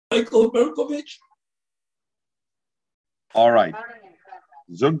Michael Berkovich. All right.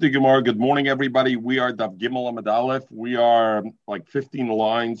 Zugti Gemara, good morning, everybody. We are Daf Gimel Amud Aleph. We are like 15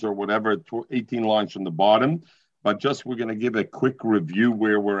 lines or whatever, 18 lines from the bottom. But just we're going to give a quick review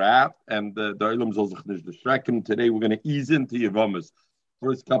where we're at. And the Olam soll sich nicht erschrecken. Today we're going to ease into Yevamis.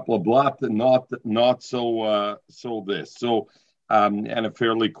 First couple of blot and not so this. So and a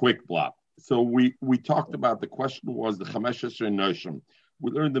fairly quick blot. So we talked about, the question was the Chamesh Esrei Noshim. We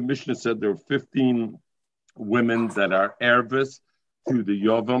learned the Mishnah said there are 15 women that are ervis to the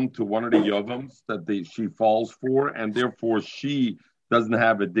Yovam, to one of the Yovams that she falls for, and therefore she doesn't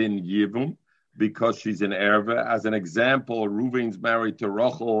have a din Yivum because she's an erva. As an example, Reuven's married to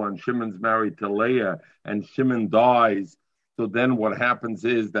Rachel and Shimon's married to Leah, and Shimon dies. So then what happens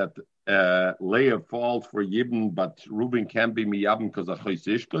is that Leah falls for Yibn, but Reuven can't be Miyabim because of Chos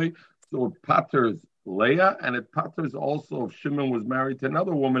Ishtoi. So it patters Leah, and it patters also, if Shimon was married to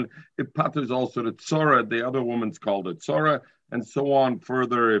another woman, it patters also the Tzora. The other woman's called a Tzora, and so on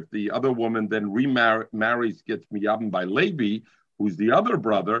further. If the other woman then remarries, gets Miyabim by Levi, who's the other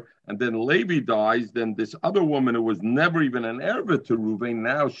brother, and then Levi dies, then this other woman who was never even an erva to Reuven,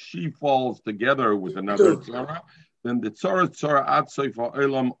 now she falls together with another Tzora. Then the Tzora, Ad Sofa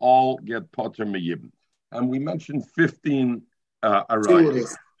Olam all get Potter Miyibim. And we mentioned 15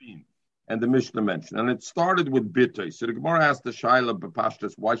 arrivals. And the Mishnah mentioned. And it started with Bittoi. So the Gemara asked the Shaila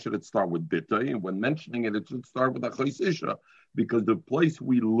B'Pashtas, why should it start with Bittoi? And when mentioning it, it should start with Achos Isha, because the place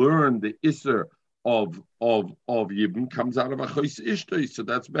we learn the Isser of Yibn comes out of Achos Ishtoi. So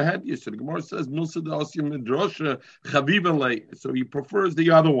that's Behedya. So the Gemara says, Musa Da'asya Midrasha Chavivale. So he prefers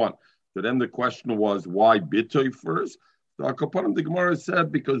the other one. So then the question was, why Bittoi first? So Akapanim, the Gemara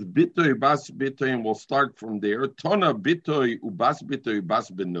said, because Bittoi, Bas Bittoi, and we'll start from there. Tona Bittoi, Ubas Bittoi,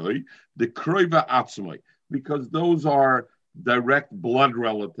 Bas Benoi, the Kroiva Atzmai, because those are direct blood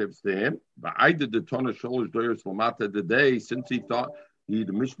relatives to him. But I did the Tona Sholosh Doyers Lamata today, since he thought, the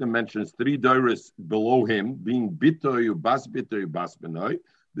Mishnah mentions 3 Doyers below him, being Bittoi, Ubas Bittoi, Bas Benoi.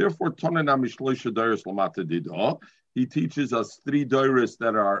 Therefore, Tona Namishloisha Doyers Lamata Didah. He teaches us 3 Doyers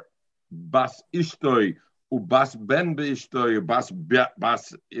that are Bas Ishtoi, Ubas ben beishtoi, bas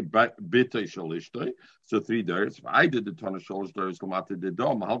bitoi shel ishtoi. So 3 days. I did the Tana sholosh days lamata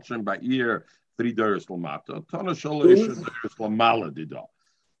didom. Halchem ba'ir 3 days lamata. Tana sholosh days lamala didom.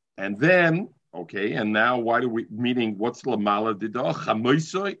 And then, okay, and now why do we, meaning what's lamala didom?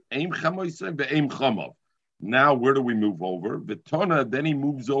 Chamoisoi, aim chamoisoi, be'aim chamav. Now where do we move over? Vitona, then he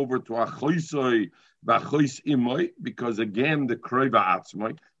moves over to achoisoi, v'achois imoy, because again the kroiva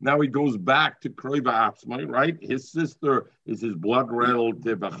atzmai. Now he goes back to kroiva atzmai, right? His sister is his blood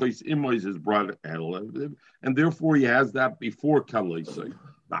relative, achois imoy is his blood relative, and therefore he has that before kaloisoi.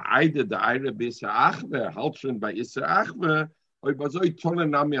 The aida bisa achve, halchen by isa achve, which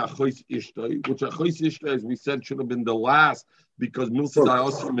achois ishtoi, as we said, should have been the last, because Milsa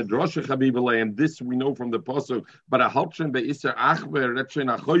Midrasha Chavivale, and this we know from the Pasuk, but a Halchen Be'isser Achver, Retchen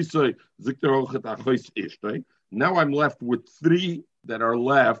Achoisoi, Zikter Ochet Achois Ishtoi. Now I'm left with 3 that are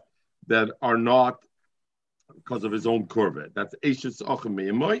left that are not because of his own korvet. That's Eishes Achem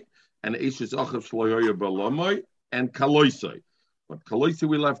Me'imoy, and Eishes Achem Shloyoyer Balamoy, and Kaloisoi. But Kaloisoi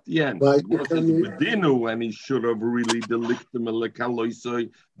we left the end. Bedinu, and he should have really delicted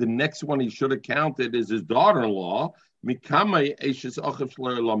Kaloisoi. The next one he should have counted is his daughter-in-law. What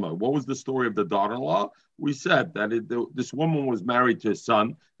was the story of the daughter-in-law? We said that this woman was married to his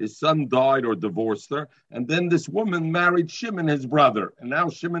son. His son died or divorced her. And then this woman married Shimon, his brother. And now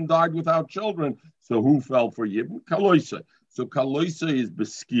Shimon died without children. So who fell for Yibn? Kaloisa. So Kaloisa is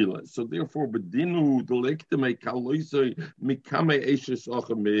Beskila. So therefore, Bedinu Deliktame Kaloisa Mikame Eshes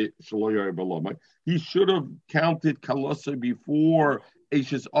Achem Shaloyar Balamai. He should have counted Kaloisa before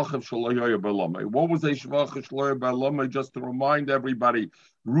Eishes Achav Shaloyar Balamai. What was Eishes Achav Shaloyar Balamai? Just to remind everybody,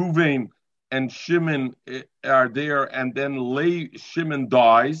 Reuven and Shimon are there, and then Shimon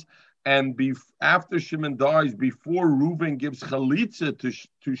dies. And after Shimon dies, before Reuven gives Chalitza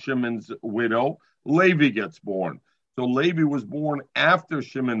to Shimon's widow, Levi gets born. So Levi was born after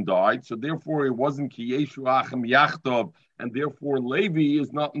Shimon died, so therefore it wasn't Ki Yeshu Achem Yachtov, and therefore Levi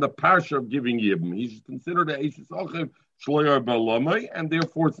is not in the parsha of giving Yibam. He's considered a Eishes Achem Shloyar Balamai, and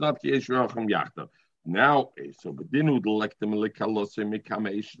therefore it's not Ki Yeshu Achem Yachtov. Now, so Bedinu Delektem Lekalose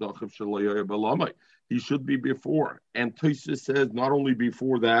Mikame Eishes Achem Shloyar Balamai. He should be before. And Tosfos says not only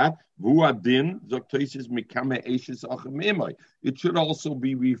before that, Vuadin, Zok Mikame Eishes Achem Me'imai. It should also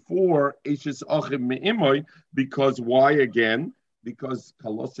be before Eishes Achem Me'imai, because why again? Because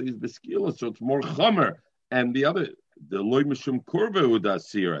Kalose is Beskila, so it's more Chamer. And the other, the Loy Mishum Kurva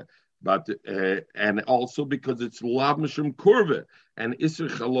Udasira. But and also because it's lav mishum kurva, and Isser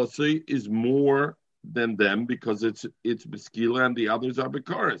Chalosei is more than them because it's Beskila and the others are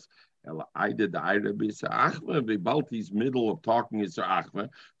Bekaris. I did the Ira Bisa Achma, Balti's middle of talking is Achma,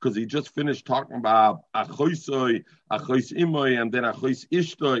 because he just finished talking about Achoisoi, Achois Imoy, and then Achois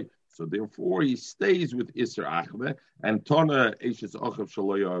Ishtoi. So therefore he stays with Isser Achma and Tona Eshes Achav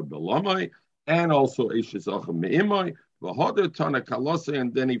Shaloya Belamai, and also Eshes Achav Me'imoy, Vahoder Tana Kalose,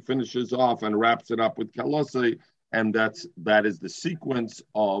 and then he finishes off and wraps it up with Kalose, and that is the sequence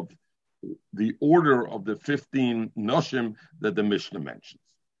of the order of the 15 Noshim that the Mishnah mentions.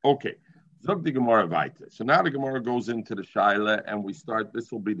 Okay, Zog the Gemara Vaita. So now the Gemara goes into the Shaila, and we start.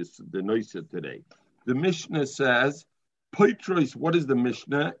 This will be the Noisa today. The Mishnah says, Poitros, what is the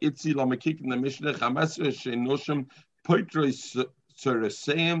Mishnah? Itzi Lamakik in the Mishnah, Chamasra Sheinoshim, Poitros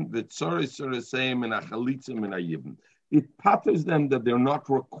Saraseim, Vitzore Saraseim, and Achalitzim and Ayibim. It patters them that they're not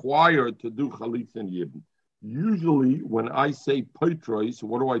required to do Chalitz and Yibim. Usually, when I say Poitros,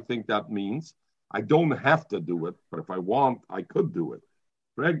 what do I think that means? I don't have to do it, but if I want, I could do it.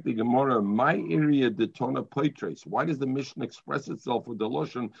 Greg the Gemara, my area the Tona Poitros. Why does the Mishnah express itself with the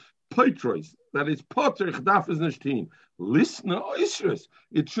Lashon Poitros? That is Potter Chdaf is Nishtin. Listen, Oisres.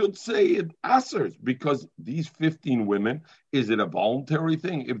 It should say it Asers, because these 15 women, is it a voluntary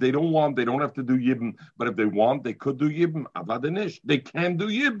thing? If they don't want, they don't have to do Yibim. But if they want, they could do Yibim. Avadanish. They can do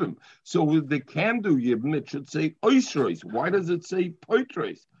Yibim. So if they can do Yibim, it should say Oisres. Why does it say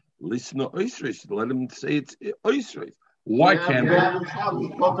Poitros? Listen, Oisres. Let them say it's Oisres. Why can't they?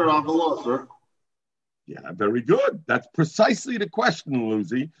 Yeah, very good. That's precisely the question,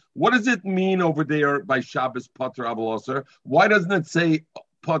 Lucy. What does it mean over there by Shabbos Potter Abel Osir? Why doesn't it say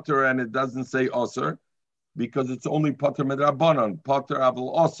Potter and it doesn't say Osir? Because it's only Potter Midrabanan, Potter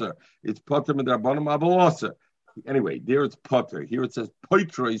Abel Osir. It's Potter Midrabanan Abel Osir. Anyway, there it's Potter. Here it says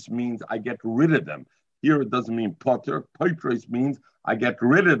Poitros means I get rid of them. Here it doesn't mean Potter. Poitros means I get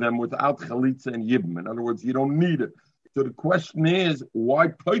rid of them without Chalitza and Yibim. In other words, you don't need it. So the question is, why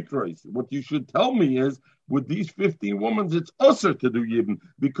Poitros? What you should tell me is, with these 15 women, it's usher to do Yibim,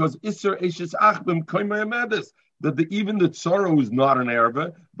 because Isser Eshes Achbim Koima Emedis, that even the Tzara is not an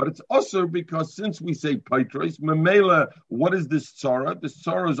erva, but it's usher because since we say Poitros, Memela, what is this Tzara? This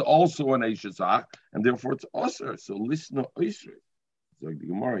Tzara is also an Eshes Ach, and therefore it's usher. So listen to Esher. So the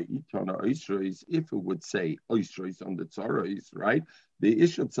Gemara, Itana Oisrais, if it would say Oisrais on the Tzarais, right? The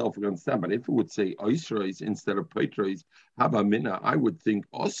issue itself we understand, but if it would say Oisrais instead of Petrais, Habamina, I would think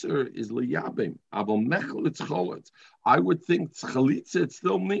Osir is Liyabim, Abel Mechel it's Cholitz. I would think Chalitza it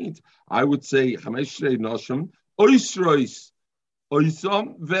still needs. I would say Hameshrei Noshim, Oisrais.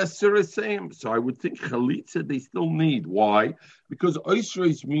 Oisam Veseraseim. So I would think Chalitza they still need. Why? Because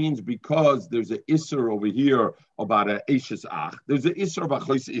Oisrais means because there's an Isser over here about an Eshes Ach. There's an Isser of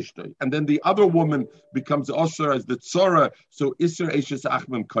Achois Ishtoi. And then the other woman becomes Osir as the Tzora. So Isser Eshes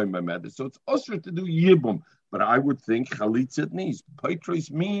Achmim Koimamed. So it's Osir to do Yibum. But I would think Chalitza it needs. Poitros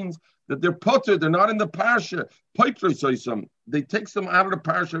means that they're potter. They're not in the Parsha. Poitros Oisam. They take them out of the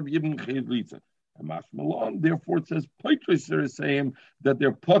Parsha of Yibum Chalitza. Therefore, it says Poitros are saying that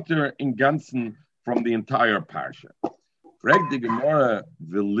they're potter in Ganzen from the entire parsha. Frag the Gemara,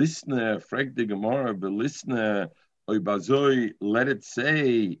 velisne, oibazoi. Let it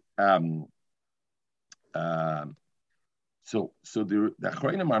say. So the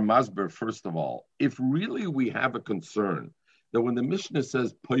Achronim are masber. First of all, if really we have a concern that when the Mishnah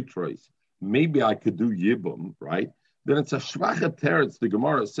says Poitros, maybe I could do Yibum, right? Then it's a shvacha teretz. The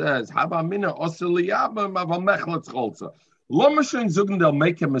Gemara says, "Haba mina osiliyabim aval mechletz cholza." Lomashin zugen they'll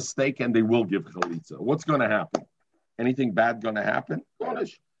make a mistake and they will give chalitza. What's going to happen? Anything bad going to happen?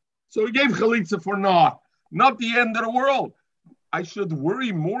 So he gave chalitza for not the end of the world. I should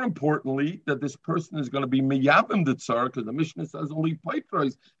worry more importantly that this person is going to be miyabim the tzar because the Mishnah says only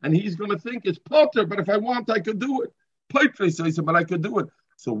Poitros, and he's going to think it's potter. But if I want, I could do it. Poitros says, but I could do it.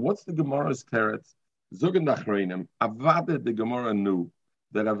 So what's the Gemara's teretz? Zogen Dachreinim, Avade the Gemara knew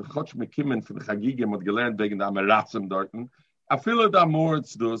that Avchotch Mekimen for the Chagigim had gelernt wegen der Ameratzim dorten. Afilo da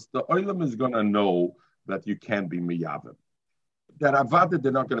Moritz dus, the Oilam is going to know that you can be Miyavim. That Avade,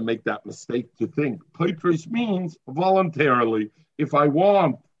 they're not going to make that mistake to think. Poitros means voluntarily. If I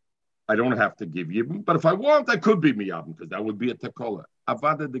want, I don't have to give Yibim, but if I want, I could be Miyavim, because that would be a Tekola.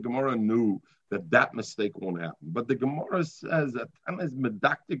 Avade, the Gemara knew that mistake won't happen. But the Gemara says that Tana is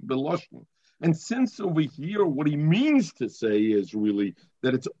medaktik beloshn. And since over here, what he means to say is really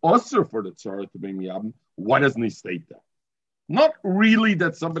that it's usher for the tzara to be miyabim, why doesn't he state that? Not really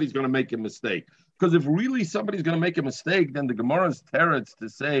that somebody's going to make a mistake. Because if really somebody's going to make a mistake, then the Gemara's teretz to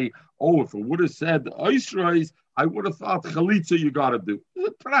say, oh, if it would have said Oisrais, I would have thought chalitza you got to do.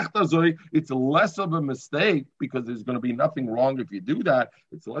 It's less of a mistake because there's going to be nothing wrong if you do that.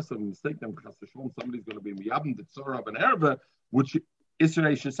 It's less of a mistake than somebody's going to be miyabim the tzara of an erva, which iser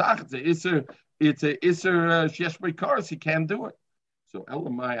shesach. It's a iser sheyesh b'karas. He can't do it. So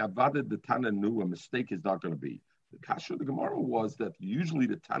Elamai avaded the Tana knew a mistake is not going to be. The kasha of the Gemara was that usually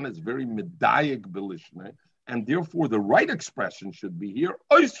the Tana is very medayik belishne, and therefore the right expression should be here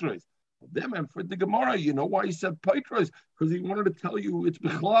oisres. Them and for the Gemara, you know why he said Peitros? Because he wanted to tell you it's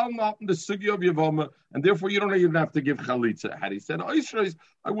Bechlal not in the Sugya of Yavama, and therefore you don't even have to give Chalitza. Had he said Oisres,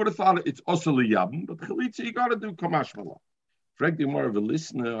 I would have thought it's also Liyabim, but Chalitza you got to do Kamash Malah. Frank the Gemara of a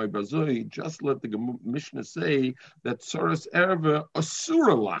listener, just let the Mishnah say that Tzoras Erva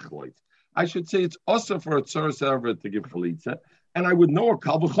Asura Lachloit. I should say it's also for a Tzoras Erva to give Chalitza. And I would know a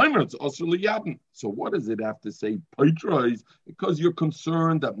Kal V'Chomer, it's also Liyabim. So what does it have to say Peitros? Because you're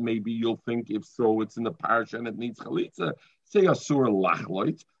concerned that maybe you'll think if so, it's in the parish and it needs Chalitza. Say Asur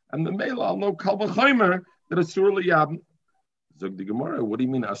Lachloit, and the Mela, I'll know Kal V'Chomer that Asur Liyabim. Zog the Gemara, what do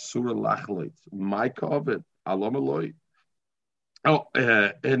you mean Asur Lachloit? My Kovet, Alam Eloi. Oh,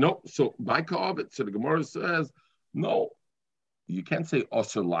 no, so my Kovet, so the Gemara says, no, you can't say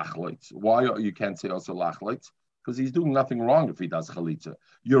Asur Lachloit. Why you can't say Asur Lachloit? Because he's doing nothing wrong if he does chalitza.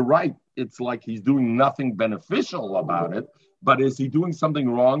 You're right. It's like he's doing nothing beneficial about it. But is he doing something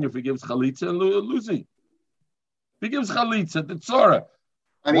wrong if he gives chalitza and luzi? If he gives chalitza, the tzora.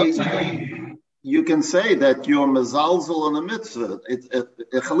 I mean, you can say that you're mezalzel on a mitzvah.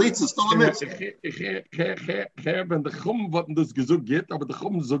 Chalitza is still a mitzvah. Wenn the Chum wollten das gesucht geht, aber the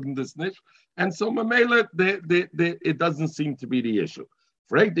Chum sagen das nicht. And so Mamela, it doesn't seem to be the issue.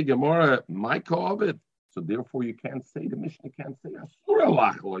 Frag the Gemara, my Kovet. So therefore, you can't say, the Mishnah can't say Asura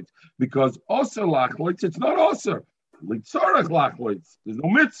Lachloitz, because Osir Lachloitz, it's not Osir. Litzarach Lachloitz. There's no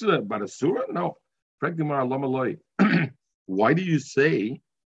mitzvah, but Asura, no. Why do you say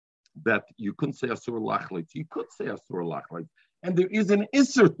that you couldn't say Asura Lachloitz? You could say Asura Lachloitz. And there is an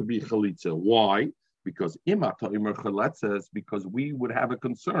Isser to be Chalitza. Why? Because Imata Imer Chalitza, because we would have a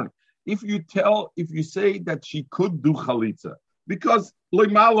concern. If you say that she could do Chalitza, because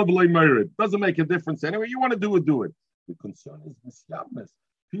doesn't make a difference anyway. You want to do it, do it. The concern is misyabness.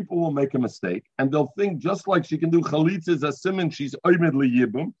 People will make a mistake and they'll think just like she can do chalitza as simon, she's oimedly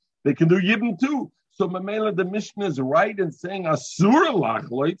yibum. They can do yibum too. So Mamela, the Mishnah is right in saying asura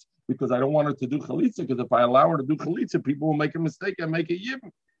lachloitz because I don't want her to do chalitza. Because if I allow her to do chalitza, people will make a mistake and make a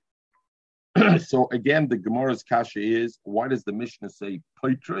yibum. So again, the Gemara's kasha is, why does the Mishnah say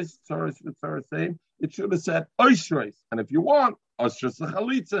Peitros? Saying it should have said Oishres. And if you want Oishres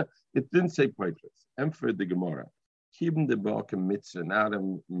Chalitza, it didn't say Peitros. And for the Gemara, Kibn the Balka Mitzvah. Now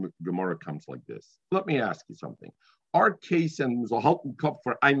the Gemara comes like this. Let me ask you something. Our case, and we'll help cup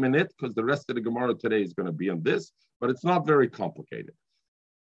for a minute because the rest of the Gemara today is going to be on this, but it's not very complicated.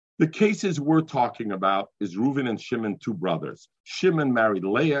 The cases we're talking about is Reuven and Shimon, two brothers. Shimon married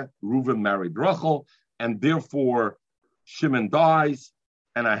Leah, Reuven married Rachel, and therefore Shimon dies,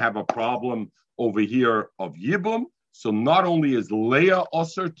 and I have a problem over here of Yibum. So not only is Leah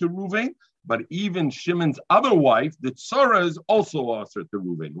osir to Reuven, but even Shimon's other wife, the Tzara, is also osir to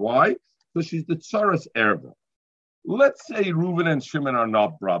Reuven. Why? Because she's the Tzara's erva. Let's say Reuven and Shimon are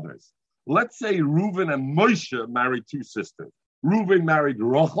not brothers. Let's say Reuven and Moshe married two sisters. Reuven married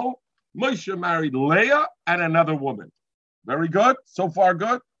Rachel, Moshe married Leah and another woman. Very good. So far,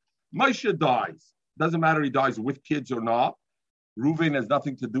 good. Moshe dies. Doesn't matter he dies with kids or not. Reuven has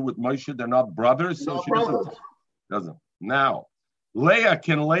nothing to do with Moshe. They're not brothers, so she doesn't. Now, Leah,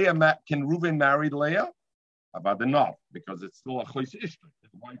 can Reuven marry Leah? About the not, because it's still a chos ishta.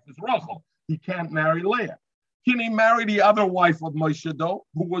 His wife is Rachel. He can't marry Leah. Can he marry the other wife of Moshe, though,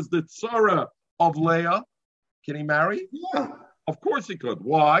 who was the tzara of Leah? Can he marry? Yeah. Of course he could.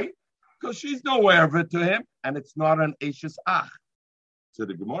 Why? Because she's no erva to him, and it's not an Eishes Ach. So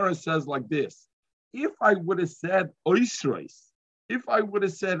the Gemara says like this. If I would have said Oisreis,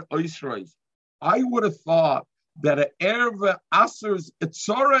 I would have thought that an erva asers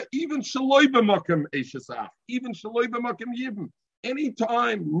etzara, even shaloi b'makom Eishes Ach, even shaloi b'makom yibim.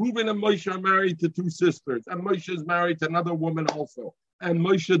 Anytime Reuven and Moshe are married to two sisters, and Moshe is married to another woman also, and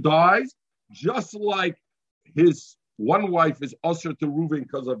Moshe dies, just like his one wife is usher to Reuven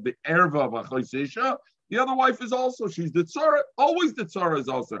because of the erva of Achos Isha, the other wife is also, she's the tzara, always the tzara is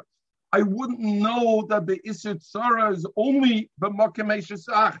usher. I wouldn't know that the Isser tzara is only b'makom Eishes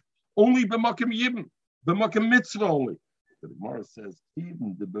Ach, only b'makom yibim, b'makom mitzvah only. The Gemara says,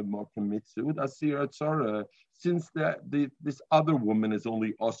 even the b'makom mitzvah, asir tzara, since this other woman is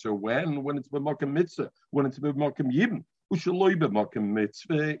only usher when it's b'makom mitzvah, when it's b'makom yibim. Ushaloi b'makom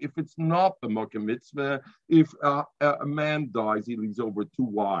mitzvah. If it's not b'makom mitzvah, if a man dies, he leaves over 2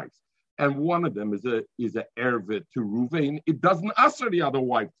 wives, and one of them is a ervet to Ruvain, it doesn't answer the other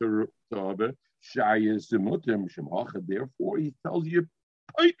wife to her. Therefore, he tells you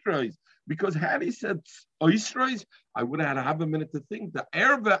Poitrais. Because had he said Oisrais, I would have had to have a minute to think. The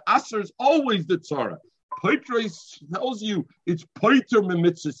erve aser is always the tzara. Poitrais tells you it's poiter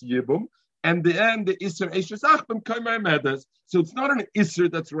memitzis yibum, and the end the iser eshes achbem kaimer medes. So it's not an iser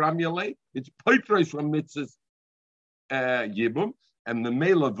that's ramyale. It's poitrais from mitzis yibum, and the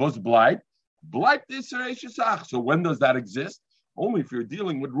male was bleibt iser eshes ach. So when does that exist? Only if you're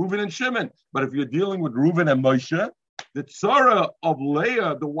dealing with Reuven and Shimon. But if you're dealing with Reuven and Moshe, the tzara of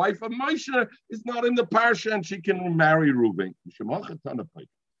Leah, the wife of Moshe, is not in the parsha, and she can marry Reuven.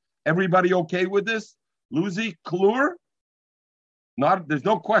 Everybody okay with this? Lucy, Klur? Not. There's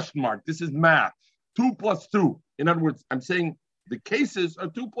no question mark. This is math. 2 plus 2. In other words, I'm saying the cases are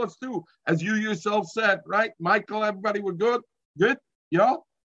 2 plus 2, as you yourself said, right? Michael, everybody, we're good? Good? Yeah?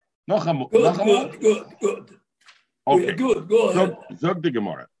 Good. Okay. Good. Go ahead. Zog the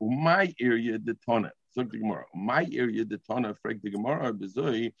Gemara. My area, the Tana. Zog the Gemara. My area, the Tana. Frag the Gemara.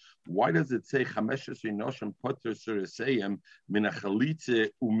 Why does it say Chameshes Inoshim Potter Surisayim Mina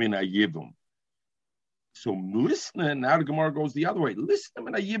Chalitze Umina Yivum? So listen. Now the Gemara goes the other way. Listen,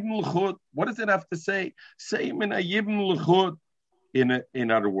 Mina Yivum L'chut. What does it have to say? Say Mina Yivum L'chut. In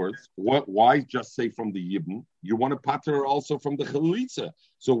other words, why just say from the Yibn? You want to pater also from the Chalitza.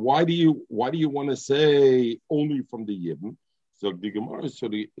 So why do you want to say only from the Yibn? So the Gemara,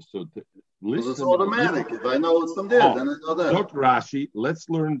 listen. It's automatic. If I know it's from there, then I know that. Look, Rashi. Let's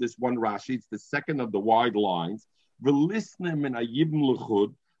learn this one Rashi. It's the second of the wide lines. V'lisnem in a Yibn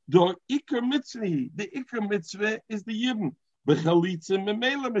l'chud. The Iker mitzvah is the Yibn. B'chalitza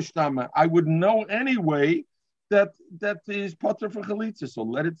memela mishtama. I would know anyway that is potter for chalitza. So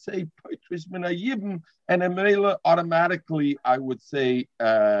let it say poitris min hayibim, and emela automatically I would say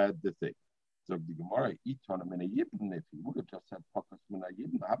the thing. So the Gemara itana min hayibim. If you would have just said poitris min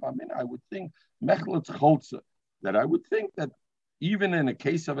hayibim, I would think mechletz cholza. That I would think that even in a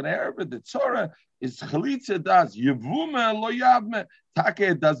case of an Arab, the tzora is chalitza does yevuma lo yavme.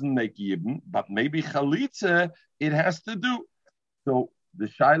 Take doesn't make yibim, but maybe chalitza it has to do. So the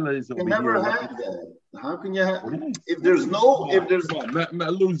shaila is over you never here. Have that. How can you have if there's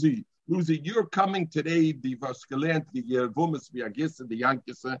Lucy, you're coming today, the Vaskalent, the Vumas, the Agis, the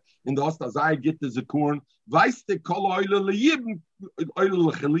Yankis, in the Ostazai get the Zakurn, Weiss the Kol Oile Leyibim,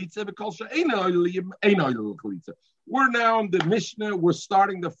 Oile Chalitza, because Ein Oile Leyibim, Ein Oile Chalitza. We're now in the Mishnah, we're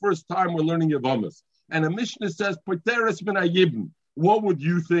starting the first time we're learning Yavamas. And the Mishnah says, Poteres min Hayibim. What would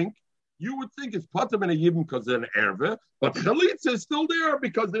you think? You would think it's Potter min Hayibim because they're an Erve, but Chalitza is still there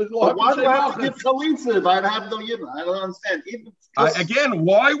because there's a lot. Why do I have to give Chalitza if I have no Yibim? I don't understand. Again,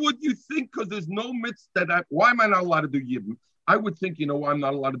 why would you think? Because there's no mitzvah why am I not allowed to do Yibim? I would think, why I'm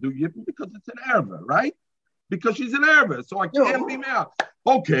not allowed to do Yibim? Because it's an Erve, right? Because she's an Erve, so I can't be mad.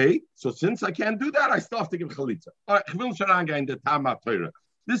 Okay, so since I can't do that, I still have to give Chalitza. All right,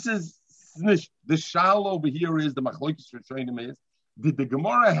 this is the shal over here is the machlokes for training is. Did the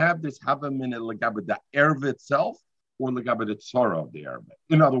Gemara have this havamin legabe the erve itself or legabe the tzara of the erve?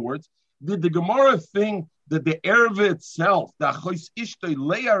 In other words, did the Gemara think that the erve itself, the achos ishtay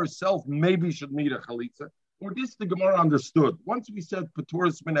Leah herself, maybe should need a chalitza? Or this the Gemara understood. Once we said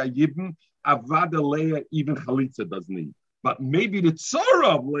Paturas min hayibim, avada Leah even chalitza doesn't need. But maybe the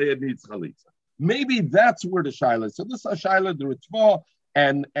tzara of Leah needs chalitza. Maybe that's where the shaila is. So this is a shaila, the Ritzvah,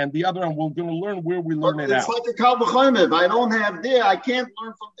 and the other one, we're going to learn where we learn it out. It's like a Kal V'chomer. If I don't have there, I can't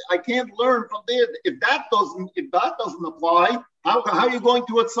learn from there. If that doesn't apply, how are you going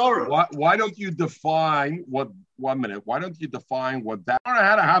to a tzara? Why don't you define what? 1 minute. Why don't you define what that? I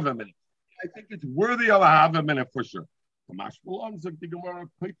had to have a minute. I think it's worthy of a half a minute for sure.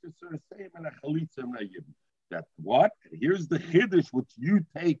 That what? Here's the chiddush which you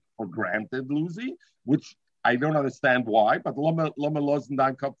take for granted, Lucy, which I don't understand why, but lama losen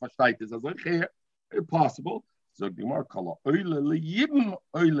dein Kopf versteht es also here possible. So Gemara kala oile leyibim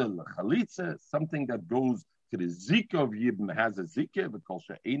oile lechalitza, something that goes to the zika of yibim has a zika because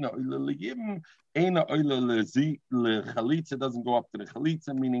eina oile leyibim, eina oile lechalitza doesn't go up to the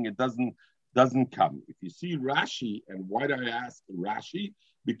chalitza, meaning it doesn't come. If you see Rashi, and why do I ask Rashi?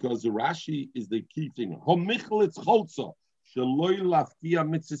 Because the Rashi is the key thing. Homichlitz cholza. The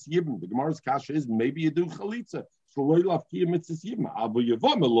Gemara's kasha is maybe you do chalitza. Shaloi lafkia mitzvahs yibim. Abu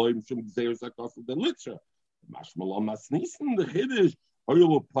yavam eloim shum gzeir zakos the litcha. Mashmalam masnisen the chiddush.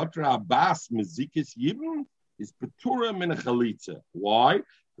 Oylo patra abbas mezikis yibim is petura min chalitza. Why?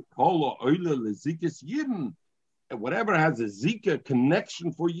 The kol oila lezikis yibim. whatever has a zika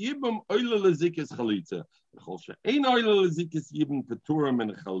connection for yibum, oile lezik is chalitza. Ein oile lezik is yibum peturim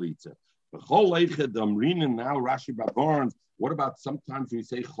and chalitza. The whole eiche damrinen now Rashi Barnes. What about sometimes we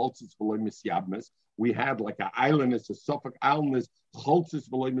say choltzis v'loy misyabnes? We had like an islandness, a Suffolk islandness, choltzis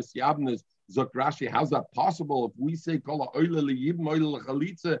v'loy misyabnes. Zok Rashi, how's that possible? If we say kol ha'oile liyibim oile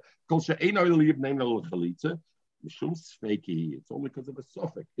lechalitza, kol she'ein oile liyibim ein oile lechalitza, mishum sfeiki. It's only because of a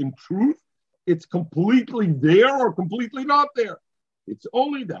suffix. In truth, it's completely there or completely not there. It's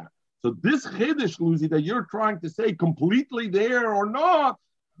only that. So this chiddush, Lucy, that you're trying to say completely there or not,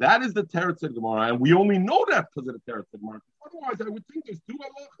 that is the Teretz of Gemara, and we only know that because of the Teretz of Gemara. Otherwise, I would think there's two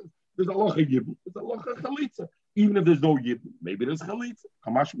halachas. There's halacha yibum, there's halacha chalitza. Even if there's no yibum, maybe there's chalitza.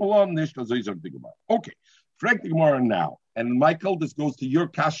 Kamash malon nish kazoyzok the Gemara. Okay, frag the Gemara now, and Michael, this goes to your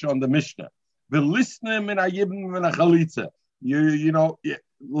kasha on the Mishnah. V'lisnem min hayibum min chalitza. You know,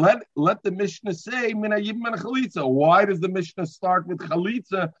 let the Mishnah say min hayibum min chalitza. Why does the Mishnah start with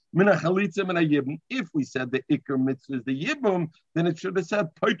chalitza min chalitza min hayibum? If we said the ikar mitzvah is the yibum, then it should have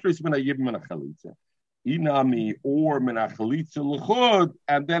said poitris min hayibum min chalitza. Inami or min chalitza l'chud,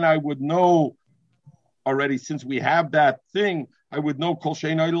 and then I would know already, since we have that thing, I would know kol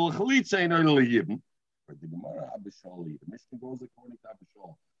shein oil chalitza ein oil yibum. The Gemara Abishali, the Mishnah goes according to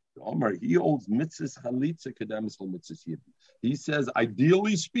Abishal. Omar, he holds mitzvahs chalitza kedemis al mitzvahs yibum. He says,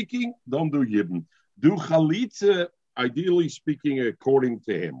 ideally speaking, don't do yibum. Do chalitza, ideally speaking, according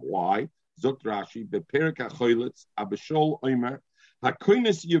to him. Why? Zot Rashi, beperik hachoylitz, Abishal Omer,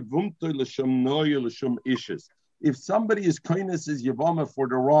 hakoynes yevumto l'shem noya l'shem ishes. If somebody is koynes is yevama for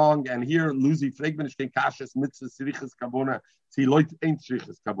the wrong, and here Luzi Fregmanish ken kashas mitzvahs sirichas kabona, see loit ain't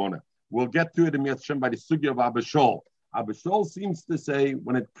sirichas kabona. We'll get to it in Yat Shem by the sugya of Abishol. Abishol seems to say,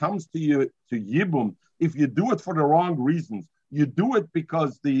 when it comes to you to Yibum, if you do it for the wrong reasons, you do it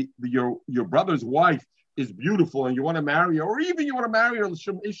because your brother's wife is beautiful and you want to marry her, or even you want to marry her,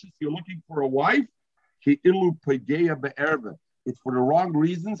 you're looking for a wife, it's for the wrong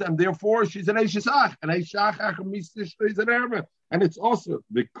reasons, and therefore she's an Eishach. An Eishach is an Erbe. And it's also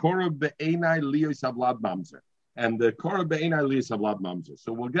the Korah Be'enai Liyos Havlad Mamzer. And the Korah Be'enai Liyos Havlad Mamzer.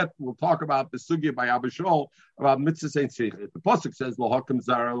 So we'll talk about the sugya by Abishol about mitzvah Saint Sich. The pasuk says Lo Hakim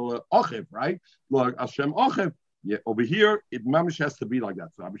Zar Ochev, right? Lo Hashem Ochev. Yeah, over here it mamish has to be like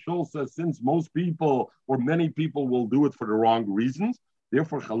that. So Abishol says, since most people or many people will do it for the wrong reasons,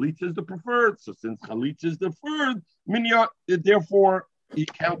 therefore chalitza is the preferred. So since chalitza is the preferred, therefore he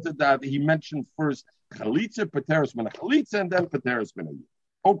counted that. He mentioned first chalitza, pateris min chalitza, and then pateris min.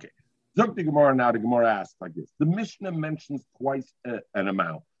 Okay. Zok the Gemara now. The Gemara asks like this: the Mishnah mentions twice an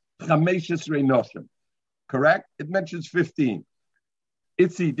amount. Chameshes reinoshim, correct? It mentions 15.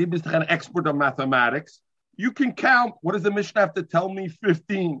 Itzi, this is an expert of mathematics. You can count. What does the Mishnah have to tell me?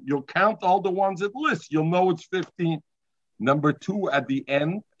 15. You'll count all the ones it lists. You'll know it's 15. Number 2, at the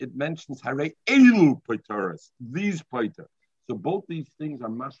end, it mentions Hare Elu Paiteris, these Paiter. So both these things are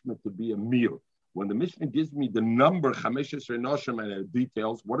mashma to be a meal. When the Mishnah gives me the number, Chameshes Renoshim, and it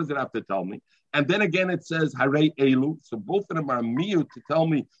details, what does it have to tell me? And then again it says Hare Elu. So both of them are a meal to tell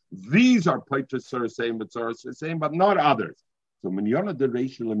me these are Paiter Surasayim, same, but not others. So Minyana the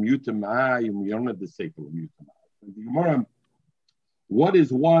Rachel Mutamai, Minyana the Sefer Mutamai. What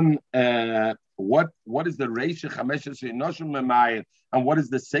is one? What is the Reisha Chameshes Renoshim Mamayit, and what is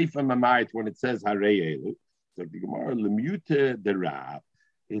the Sefer Mamayit when it says Hare Elu? So the Gemara Lemute the Rav.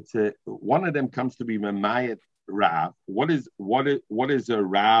 It's one of them comes to be Mamayit Rav. What is a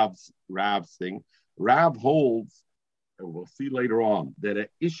Rav's thing? Rav holds, and we'll see later on, that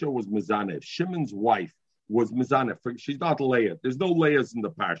Isha was Mizaneh. Shimon's wife was Mizaneh. She's not Leah. There's no Leahs in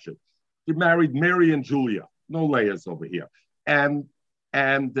the parsha. She married Mary and Julia. No Leahs over here. And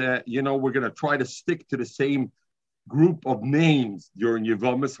we're going to try to stick to the same group of names during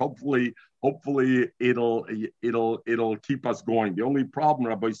Yevomis. Hopefully it'll keep us going. The only problem,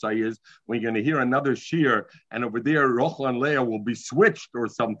 Rabbi Say, is when you're going to hear another shir and over there Rochel and Leah will be switched or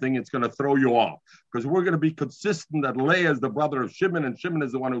something, it's going to throw you off, because we're going to be consistent that Leah is the brother of Shimon and Shimon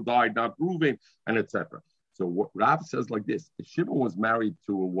is the one who died, not Reuven, and etc. So what Rav says like this: if Shimon was married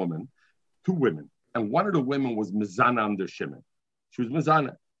to two women, and one of the women was Mizana under Shimon. She was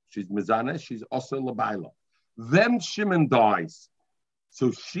Mizana. She's Mizana. She's also Labaila. Then Shimon dies.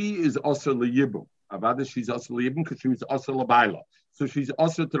 So she is also Leyibum. Avada, she's also Leyibum because she was also Labaila. So she's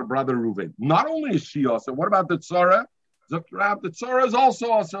also to the brother Reuven. Not only is she also, what about the Tzara? The Tzara is also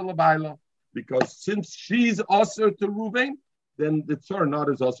Labaila. Because since she's also to Reuven, then the Tzara not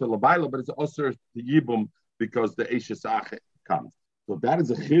is also Labaila, but it's also the Yibum because the Eishesach comes. So that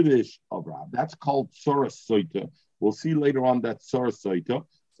is a chiddush of Rav. That's called Tzara Soita. We'll see later on that Tzara Soita.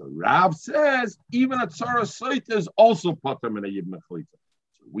 So Rav says even a tzara soita is also pater min a yibum chalita.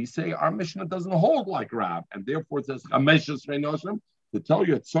 So we say our Mishnah doesn't hold like Rav, and therefore it says chamesh esrei noshim to tell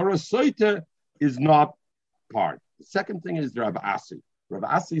you a tzara soita is not part. The second thing is Rav Asi. Rav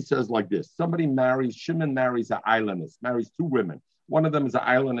Asi says like this: Shimon marries an islandess, marries two women. One of them is an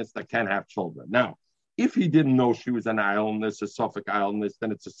islandess that can't have children. Now, if he didn't know she was an islandess, a Suffolk islandess,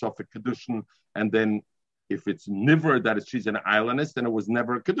 then it's a Suffolk kedushin, and then if it's never that she's an islandess, then it was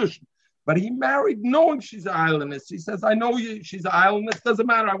never a kedushin. But he married knowing she's an islandess. He says, I know she's an islandess, doesn't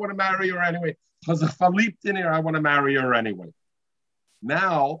matter, I want to marry her anyway. Because if I leaped in here, I want to marry her anyway.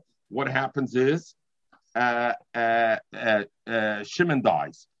 Now, what happens is, Shimon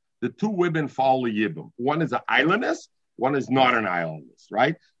dies. The two women follow Yibum. One is an islandess, one is not an islandess,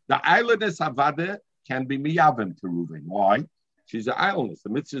 right? The islandess Avade can be miyavim to Reuven. Why? She's an islandess. The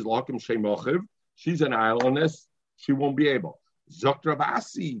mitzvah is lakim shemochiv. She's an islandess. She won't be able. Zoktra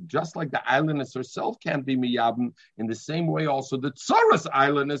Basi, just like the islandess herself can be miyavim, in the same way also the tzoras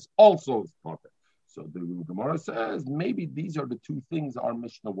islandess also is potter. So the Gemara says maybe these are the two things our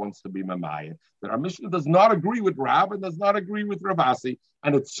Mishnah wants to be mamayah. That our Mishnah does not agree with Rav and does not agree with Ravasi,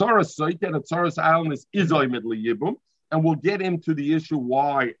 and a tzoras soita and a tzoras islandess is oimidli yibum, and we'll get into the issue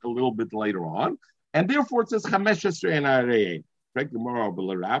why a little bit later on. And therefore it says chamesh esrei and arein.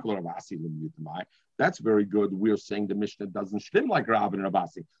 That's very good. We're saying the Mishnah doesn't stim like Rav and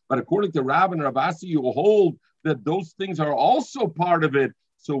Ravasi. But according to Rav and Ravasi, you hold that those things are also part of it.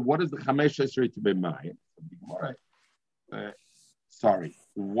 So what is the Chamesh Esrei to be mine? Sorry,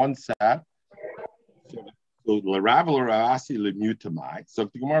 one sec. So the Rav and Ravasi lemutamai. So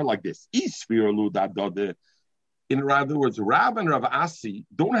the Gemara like this. In other words, Rav and Ravasi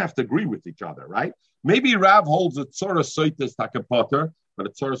don't have to agree with each other, right? Maybe Rav holds a tzora soitis taka potter, but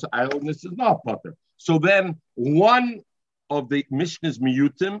a tzora islandess is not potter. So then one of the Mishnah's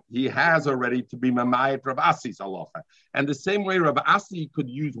miyutim, he has already to be mamayat Rav Asi's halacha. And the same way Rav Asi could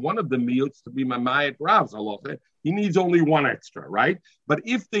use one of the miyuts to be mamayat Rav's halacha, he needs only one extra, right? But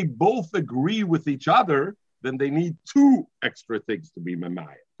if they both agree with each other, then they need two extra things to be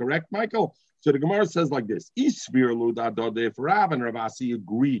mamayat. Correct, Michael? So the Gemara says like this: if Rav and Rav Asi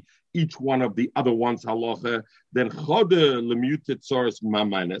agree each one of the other ones halacha, then chode lemutet tzoras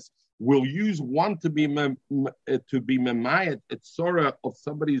mamanes will use one to be memayat a tzora of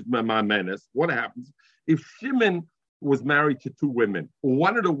somebody's mamanes. What happens if Shimon was married to two women?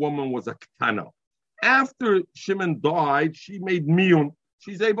 One of the women was a ketana. After Shimon died, she made miyun.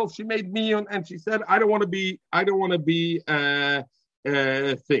 She made miyun, and she said, I don't want to be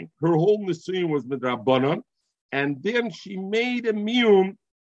thing. Her whole nisuin was midrabanan, and then she made a miyun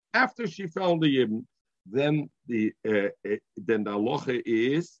after she fell in the yibn. Then the halacha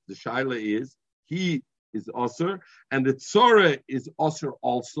is, the shaila is, he is aser, and the tzora is aser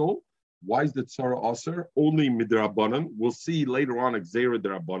also. Why is the tzora aser? Only midrabanan. We'll see later on exera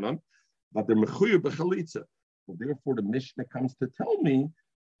drabanan, but the mechuyev b'chalitza. So therefore, the Mishnah comes to tell me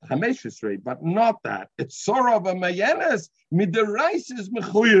chamesh esrei, but not that. It's tzora of a mayanes miderais is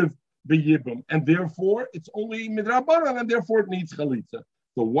mechuyev b'yibum, and therefore it's only midrabanan, and therefore it needs chalitza.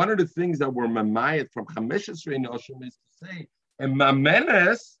 So one of the things that were mamayat from chamesh esrei noshim is to say, and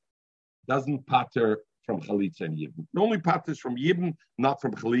mamenes doesn't pater from chalitza and yibum. It only paters from yibum, not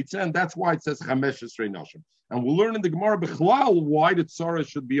from chalitza, and that's why it says chamesh esrei noshim. And we'll learn in the Gemara b'chlal why the tzara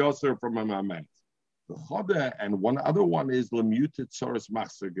should be also from a mamenes. The choda, and one other one is lemutet tzoras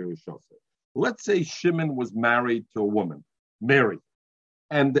machzer gerushoser. Let's say Shimon was married to a woman, Mary,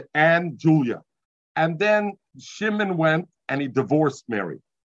 and Julia, and then Shimon went and he divorced Mary.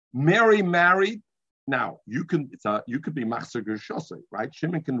 Mary married. Now you could be machzer gerushoser, right?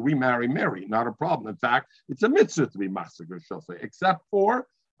 Shimon can remarry Mary, not a problem. In fact, it's a mitzvah to be machzer gerushoser, except for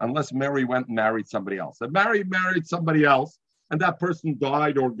unless Mary went and married somebody else. If Mary married somebody else, and that person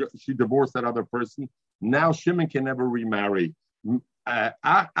died or she divorced that other person, now Shimon can never remarry. He can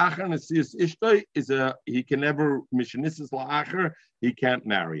never mishanisses la'acher. He can't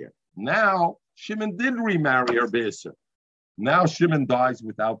marry her. Now Shimon did remarry her b'isser. Now Shimon dies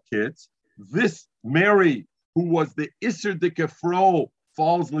without kids. This Mary, who was the Isser de Kefro,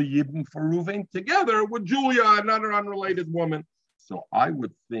 falls liyibn for Reuven together with Julia, another unrelated woman. So I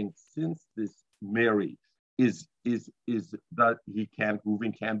would think since this Mary is that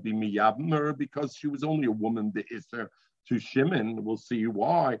Reuven can't be miyabn her because she was only a woman the Isser to Shimon. We'll see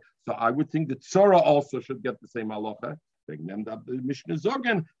why. So I would think that Tzara also should get the same halacha. The Mishnah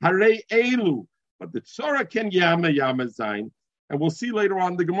Zogan Harei Elu. But the tzora can yama zayin, and we'll see later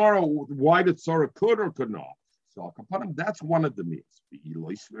on the Gemara why the tzora could or could not. So that's one of the means.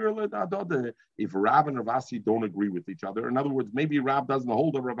 If Rav and Ravasi don't agree with each other, in other words, maybe Rav doesn't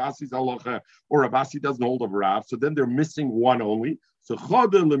hold of Ravasi's halacha, or Ravasi doesn't hold of Rav, so then they're missing one only. So one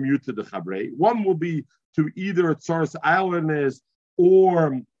will be to either Tzaras Islanders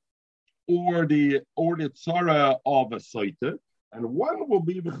or the tzara of a soita, and one will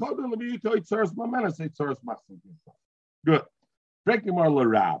be the tzaras mamana, say tzaras machzor. Good.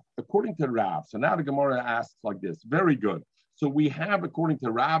 According to Rav, so now the Gemara asks like this. Very good. So we have, according to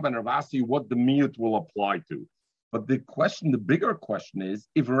Rav and Ravasi, what the miyut will apply to. But the bigger question is,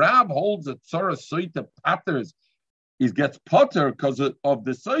 if Rav holds a tzara soita patters, he gets potter because of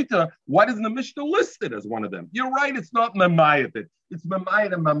the soita, why doesn't the Mishnah list it as one of them? You're right, it's not mamayat. It's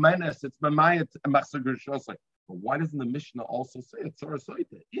mamayat and mamenes. It's mamayat and machzor gershosai. But why doesn't the Mishnah also say a tzara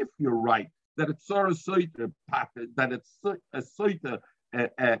soita? If you're right, that it's tzara soita pater, that it's a soita,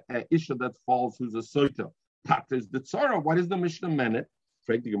 a isha that falls who's a soita paters the tzara, why does the Mishnah men it?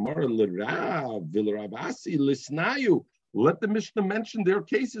 Let the Mishnah mention their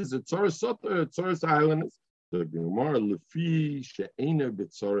cases. It's tzara sota, it's tzara islanders. The Gemara lefi she'ena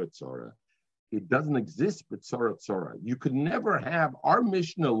b'tzara tzara. It doesn't exist b'tzara tzara. You could never have. Our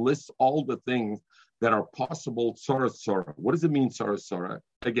Mishnah lists all the things that are possible tzara tzara. What does it mean tzara tzara?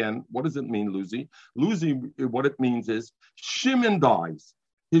 Again, what does it mean, Lucy? Lucy, what it means is Shimon dies.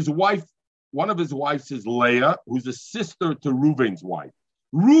 His wife, one of his wives is Leah, who's a sister to Reuven's wife.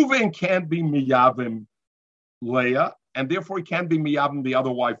 Reuven can't be miyavim Leah, and therefore he can't be miyavim the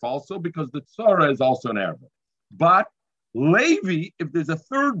other wife also, because the tzara is also an Arab. But Levi, if there's a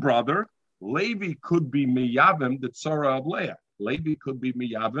third brother, Levi could be miyavim the tzara of Leah. Levi could be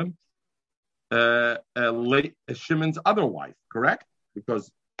miyavim Shimon's other wife, correct? Because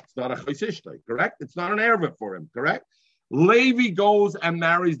it's not a chosishtay, correct? It's not an erva for him, correct? Levi goes and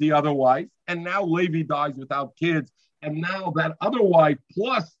marries the other wife, and now Levi dies without kids, and now that other wife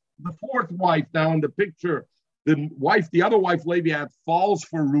plus the fourth wife now in the picture, the other wife Levi had falls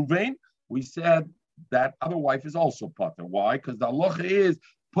for Reuven. We said that other wife is also pater. Why? Because the halacha is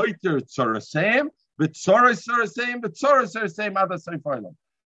pater tzarasem, but tzarasem, but tzarasem other seifarim.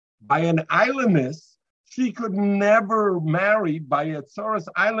 By an islandess, she could never marry. By a tzaras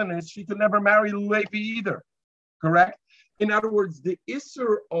islandess, she could never marry Levi either. Correct? In other words, the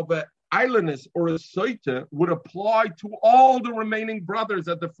isser of an islandess or a soita would apply to all the remaining brothers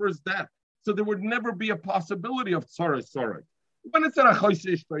at the first death. So there would never be a possibility of tzaras tzara. When it's an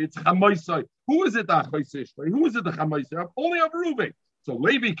achoisishtay, it's chamoisai. Who is it the achoisishtay? Who is it the chamoisai? Only of Reuven. So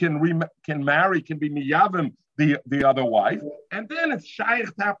Levi can marry, can be miyavim the other wife, and then it's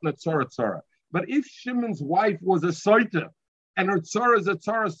shaykh tapna tzara tzara. But if Shimon's wife was a soita, and her tzara is a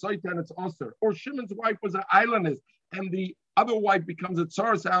tzara soita and it's osir, or Shimon's wife was an islandess, and the other wife becomes a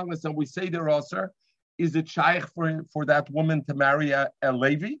tzara islandess, and we say they're osir, is it shaykh for that woman to marry a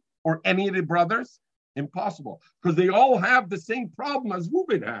Levi or any of the brothers? Impossible, because they all have the same problem as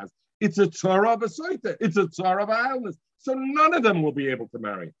Reuben has. It's a tzara of a soita. It's a tzara of a islandess. So none of them will be able to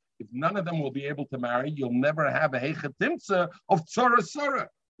marry. If none of them will be able to marry, you'll never have a hechatimtza of tzara tzara,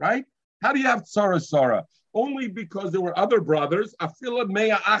 right? How do you have tzara tzara? Only because there were other brothers, afila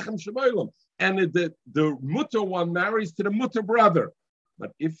mea achem sheboilam, and the mutter one marries to the mutter brother.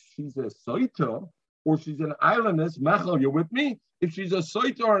 But if she's a soita or she's an islandess, Mechel, you're with me? If she's a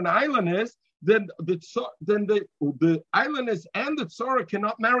soita or an islandess, then the islandess and the tzara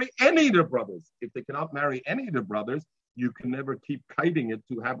cannot marry any of their brothers. If they cannot marry any of their brothers, you can never keep kiting it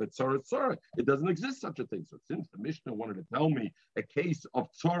to have a tzara. It doesn't exist such a thing. So since the Mishnah wanted to tell me a case of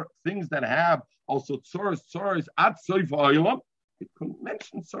tzara, things that have also tzara is at soif ha'olam, it couldn't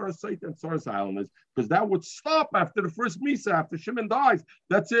mention tzara seit and tzara islanders, because that would stop after the first misa, after Shimon dies.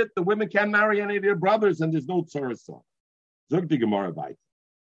 That's it. The women can't marry any of their brothers, and there's no tzara. Zog the Gemara bite.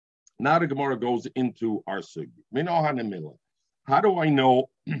 Now the Gemara goes into our sugi. How do I know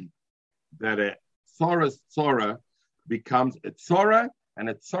that a tzara becomes a tzara, and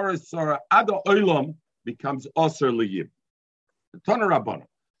a tzara ad olam becomes aser liyib? The Tana Rabbana.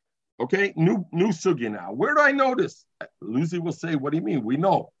 Okay, new sugi now. Where do I know this? Lucy will say, "What do you mean? We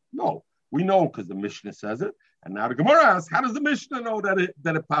know." No, we know because the Mishnah says it. And now the Gemara asks, "How does the Mishnah know that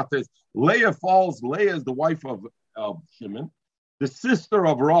it patters?" Leah falls. Leah is the wife of Shimon, the sister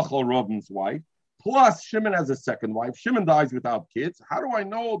of Rachel, Reuven's wife. Plus, Shimon has a second wife. Shimon dies without kids. How do I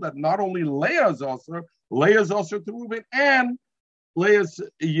know that not only Leah is also to Reuven, and Leah's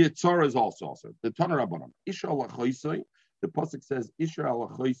Yitzhar is also. The Tana Rabbanan. Isha alachoisoi. The pasuk says Isha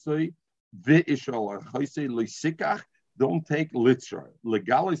alachoisoi ve'isha alachoisoi loisikach. Don't take litzar.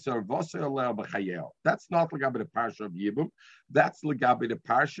 Legali sarvasa aleh b'chayel. That's not legabe the parsha of Yibum. That's legabe the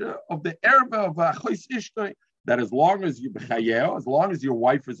parsha of the erba of achos ishtoi. that as long as your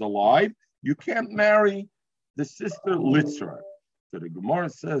wife is alive, you can't marry the sister Litzra. So the Gemara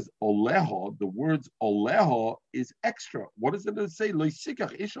says, Oleho, the words Oleho is extra. What does it say? Litzra,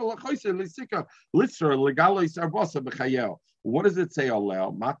 legalo sarbosa b'chayel. What does it say,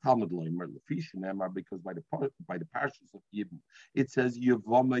 Oleho? Because by the parashas of Yibum, it says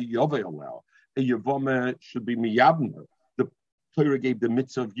Yevama Yove Oleho. A Yevama should be miyabner. The Torah gave the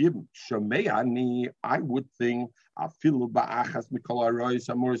mitzvah of Yibum. Shomeani, I would think, afilu ba'achas mikol aroyis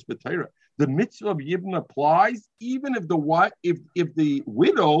amoris b'Torah. The mitzvah of Yibum applies even if the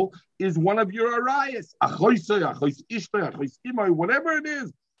widow is one of your arayas. Whatever it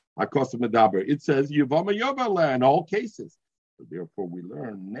is. It says Yevama Yovela in all cases. So therefore we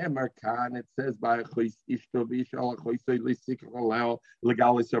learn Nemar Khan, it says by it says Olel.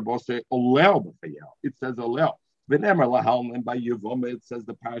 And by Yevama it says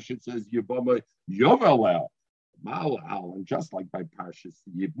the parasha says Yevama Yovelel. And just like by Parshas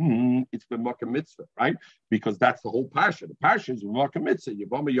Yibum, it's b'makam mitzvah, right? Because that's the whole parsha. The parsha is b'makam mitzvah.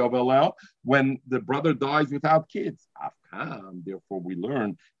 Yivama Yovelel, when the brother dies without kids. Afkam, therefore we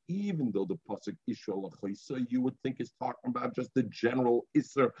learn, even though the pasuk Ishol Achoisa, you would think is talking about just the general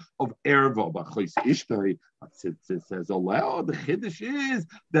Isser of Erva, Achois Ishtari. It says, Olel, the Chiddush is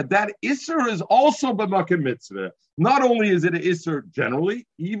that Isser is also b'makam mitzvah. Not only is it an Isser generally,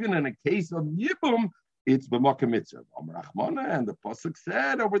 even in a case of Yibum, it's b'makam mitzvah. And the pasuk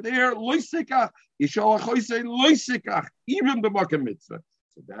said over there, loisikach, ishal achoisei loisikach, even b'makam mitzvah.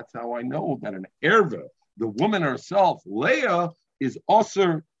 So that's how I know that an erva, the woman herself, Leah, is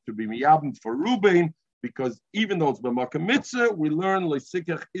also to be miyabim for Reuben, because even though it's b'makam mitzvah, we learn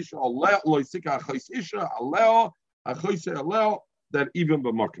loisikach ishal loisikach achois isha aleo achoisei aleo, that even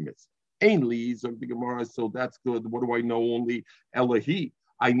b'makam mitzvah. Ainly of the Gemara, so that's good. What do I know? Only Elohi.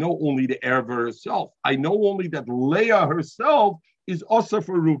 I know only the Erva herself. I know only that Leah herself is also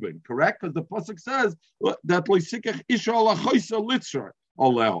for Reuben, correct? Because the pasuk says that Leisikach Isha Lachoisa Litzra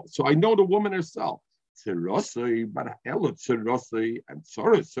Olel. So I know the woman herself. Tzirosei, but Elo Tzirosei and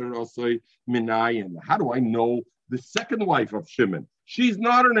Tzara Tzirosei Minayin. How do I know the second wife of Shimon? She's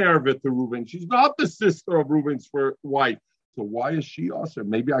not an Erva to Reuben. She's not the sister of Reuben's wife. So why is she also?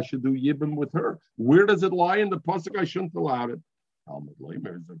 Maybe I should do Yibum with her. Where does it lie in the pasuk? I shouldn't allow it. The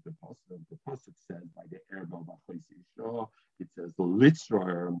pasuk says by the Erva of Achois, it says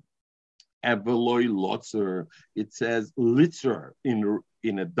Litzra, Eveloi Lotzer. It says Litzra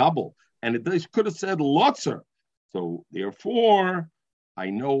in a double, and it could have said Lotzer. So therefore, I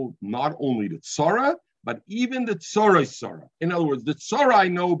know not only the Tzara, but even the Tzara. In other words, the Tzara I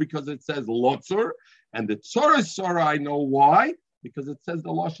know because it says Lotzer, and the Tzara I know why? Because it says the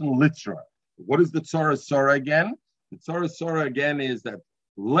Lashon Litzra. What is the Tzara again? The Tzara again is that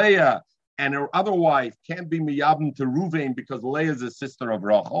Leah and her other wife can't be miyabim to Ruvain because Leah is a sister of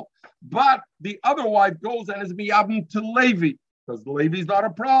Rachel, but the other wife goes and is miyabim to Levi because Levi is not a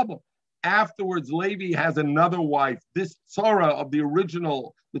problem. Afterwards, Levi has another wife, this Tzara of the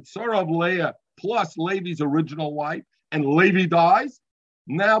original, the Tzara of Leah plus Levi's original wife, and Levi dies.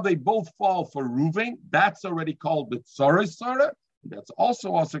 Now they both fall for Ruvain. That's already called the Tzara. That's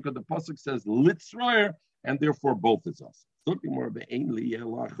also because the pasuk says Litzroyer, and therefore both is us.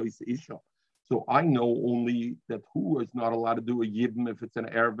 So I know only that who is not allowed to do a yibum if it's an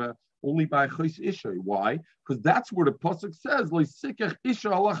erva, only by chos isha. Why? Because that's where the pasuk says leisikach isha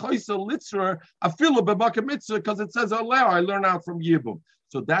ala chosa litzra afilu b'makam mitzvah, because it says allow. I learn out from yibum.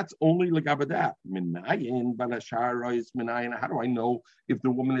 So that's only legabadat. Minayin balashara is minayin. How do I know if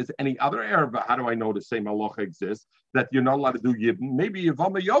the woman is any other erva? How do I know the same halacha exists that you're not allowed to do yibum? Maybe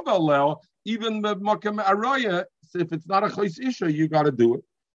yivama yovel even the makam araya. If it's not a chos isha, you got to do it.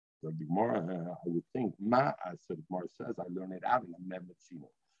 The Gemara, I would think, Ma, as the Gemara says, I learned it out in a Memetzino.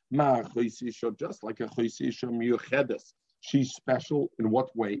 Ma, chos isha, just like a chos isha miyuchedes. She's special in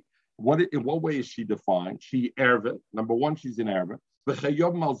what way? In what way is she defined? She erva. Number one, she's an erva. She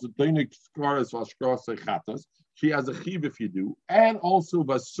has a chiv if you do, and also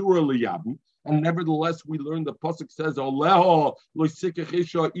basura liyabim. And nevertheless, we learn the pasuk says, "Oleho loisikach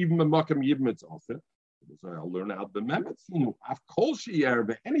isha even b'makam yibmitz also." So I'll learn out the memetzinu. Of course, she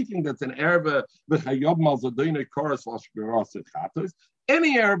erva. Anything that's an erva v'chayob malzadoinei koras v'ashgaras chatos.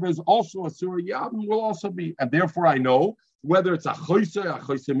 Any erva is also a surah yabim will also be, and therefore I know whether it's a choisei,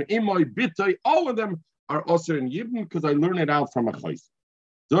 imoy, bitoi, all of them are also in yibim because I learn it out from a choisei.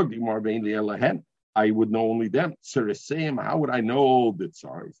 I would know only them. How would I know the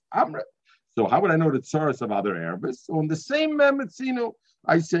tzaris? So how would I know the tzaris of other ervas? So in the same memetzinu,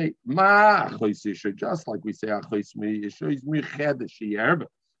 I say, ma choisisha, just like we say, achois mi, she erva.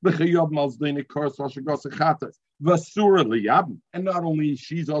 And not only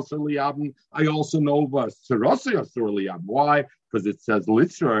she's also liyabim, I also know Vasirasi asur liyabim. Why? Because it says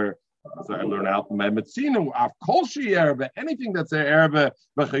litzra. So I learn out my metzinu af kolshi erbe, anything that's an erbe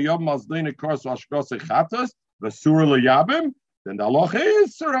v'chayob mazdine kars v'ashkos echatas v'sur liyabim, then the halacha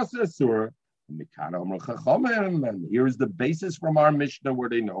is suras asur. And here is the basis from our Mishnah where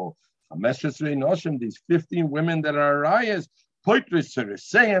they know these 15 women that are arayas, poitris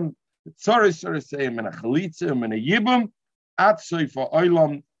saraseim, tzaris saraseim, and a chalitzim and a yibum at soifa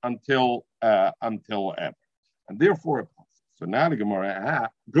oilam until ever, and therefore. So now the Gemara,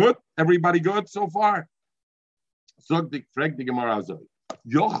 good? Everybody good so far? So the Gemara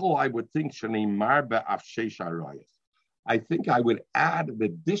Yochel, I would think, I think I would add an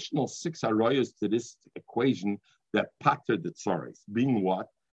additional 6 arayos to this equation that pater the tzaris, being what?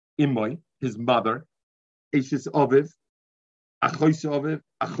 Imoy, his mother, Eishes Aviv, Achois Aviv,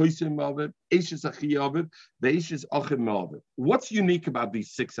 Achoisim Aviv, Eishes Achi Aviv, the Eishes Achim Aviv. What's unique about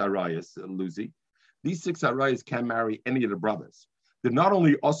these 6 arayos, Lucy? These 6 arayos can't marry any of the brothers. They're not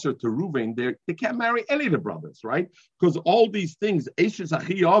only usher to Reuven, they can't marry any of the brothers, right? Because all these things, Eishes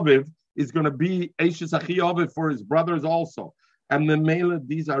Achi Aviv is going to be Eishes Achi Aviv for his brothers also. And the Mela,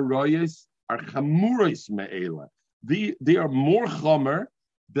 these arayos are chamuris me'ela. They are more chamer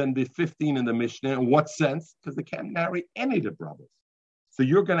than the 15 in the Mishnah. In what sense? Because they can't marry any of the brothers. So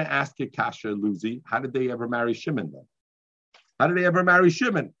you're going to ask your Kasha, Luzi, how did they ever marry Shimon then? How did they ever marry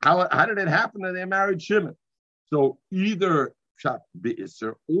Shimon? How did it happen that they married Shimon? So either Pshat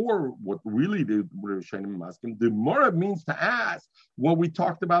Be'isr or what really the Rishonim Maskim, the Mora means to ask what we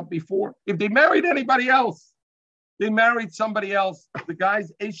talked about before. If they married anybody else, they married somebody else. The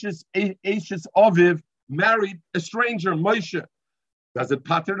guy's Eishes Aviv married a stranger, Moshe. Does it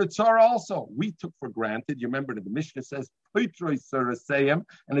pater the tzara also? We took for granted. You remember that the Mishnah says Poitros Saraseyim,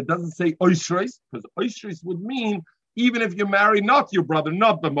 and it doesn't say Oishres, because Oishres would mean even if you marry not your brother,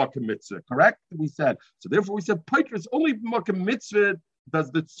 not b'makom mitzvah, correct? We said. So therefore we said, Poitros, only b'makom mitzvah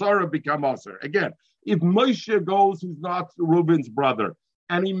does the tzara become aser. Again, if Moshe goes, who's not Reuben's brother,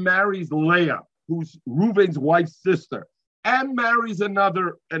 and he marries Leah, who's Reuben's wife's sister, and marries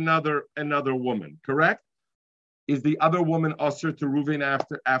another woman, correct? Is the other woman aser to Reuben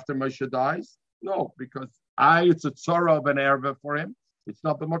after Moshe dies? No, because it's a tzara of an erva for him. It's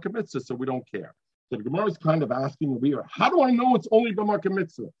not b'makom mitzvah, so we don't care. So the Gemara is kind of asking over here, how do I know it's only b'makom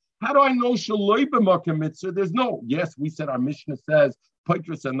mitzvah? How do I know shaloi b'makom mitzvah? There's no. Yes, we said our Mishnah says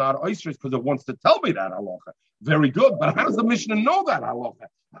Poitros and not oysters because it wants to tell me that halacha. Very good, but how does the Mishnah know that halacha?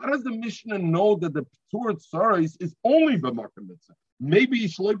 How does the Mishnah know that the Torah Tzaris is only b'makom mitzvah? Maybe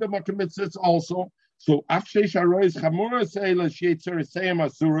shaloi b'makom mitzvah is also. So afsheish arois chamura seila sheitzer seim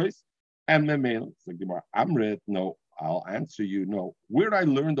asuris and memel. So Gemara Amrit, no. I'll answer you, no. Where did I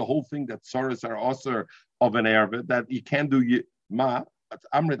learn the whole thing that tzaras are also of an erva, that you can't do ma?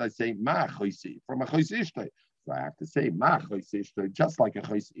 Amrit, I say ma choisi, from a choisi ishtay. So I have to say ma choisi ishtay, just like a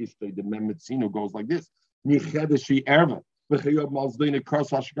choisi ishtay, the memetzino goes like this. Nichedeshi erva, v'chayob malzdine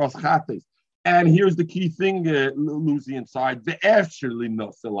kros hashkos chates. And here's the key thing, Lucy, inside, the efshirli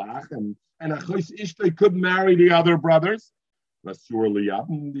noselach, and a choisi ishtay could marry the other brothers. It's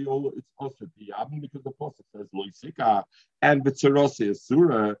also the Yabin because the Pasuk says Loisika and B'tzarose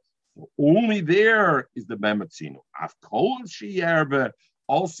Asura. Only there is the Memetzino. Afkol Shiyerbe.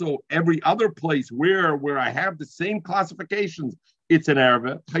 Also, every other place where I have the same classifications, it's an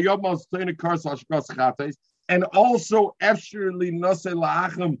erbe. And also,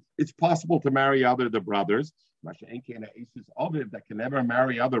 it's possible to marry the brothers. That can never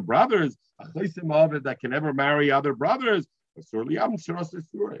marry other brothers. That can never marry other brothers. These other 6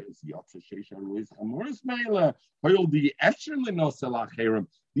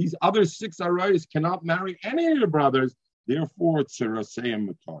 arayos cannot marry any of the brothers. Therefore, it's Tzaraseim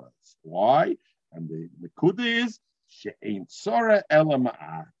Mutaras. Why? And the Kuda is she'ein tzara ela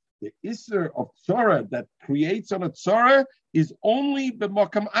ma'ach. The Isser of tzara that creates on a tzara is only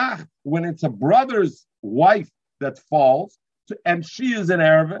b'makam ach. When it's a brother's wife that falls, and she is an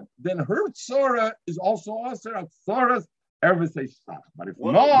erva, then her tzara is also also a tzara's. But if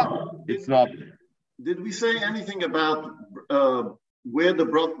not, it's not. Did we say anything about where the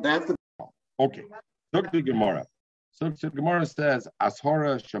brother? Okay. Look at Gemara. So the Gemara says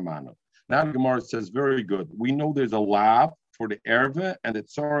Ashara Shamano. Now the Gemara says very good. We know there's a lab for the erva and the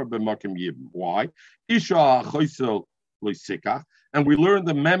tzara b'makom yibum. Why? Isha choisel loisikach, and we learned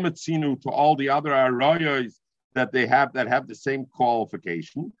the memetzinu to all the other arayos that they have that have the same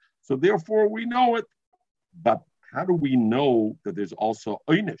qualification. So therefore we know it. But how do we know that there's also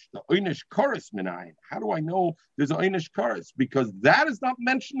Einish? The Einish Karis Minayin. How do I know there's Einish Karis? Because that is not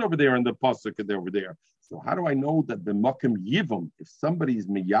mentioned over there in the Pasuk over there. So how do I know that the Makim Yivim, if somebody is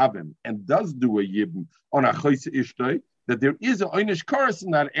Miyavim and does do a Yivim on a Chayse Ishtay, that there is a Einish Karis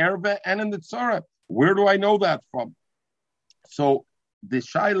in that Erve and in the Tzara? Where do I know that from? So the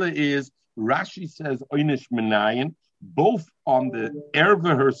Shaila is, Rashi says Einish Minayin, both on the Erve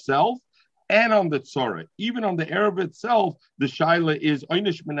herself and on the Tzora. Even on the Erve itself, the Shaila is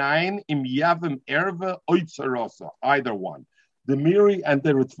Einish Minayin im Yavim Erve Oitzarasa, either one. The Miri and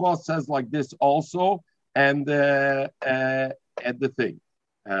the Ritva says like this also, and the thing.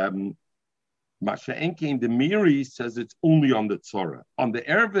 Masha'enkein, the Miri says it's only on the Tzora. On the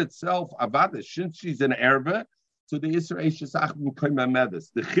Erve itself, Avada, since she's an Erve, so the Isra Eishes Achim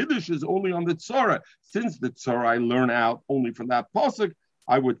Koimamedes. The Chiddush is only on the Tzora. Since the Tzora I learn out only from that Pasuk,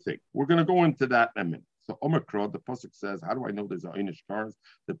 I would think. We're going to go into that in a minute. So Omikra, the Pasuk says, how do I know there's a Einish Karis?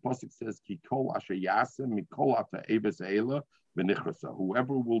 The Pasuk says, Ki kol asher yasim, mikol ata eves eila, b'nichrasa.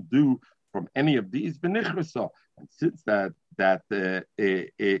 Whoever will do from any of these, b'nichrasa. And since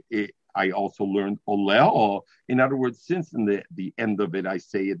I also learned Oleo. In other words, since in the end of it, I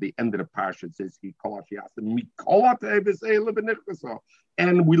say at the end of the parsha, it says,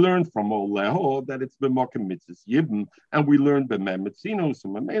 and we learned from Oleo that it's b'makom mitzvahs yibn, and we learned b'mem mitzinos,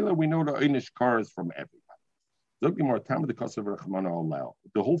 and Mamela, we know the Einish Karis from everybody.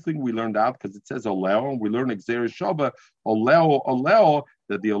 The whole thing we learned out because it says Oleo, and we learn Xer Shava, Oleo,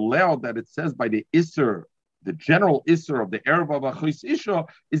 that the Oleo that it says by the Isser, the general Isser of the Erev of Achos Isha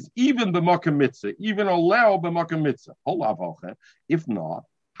is even b'makom mitzvah, even Oleo b'makom mitzvah. If not,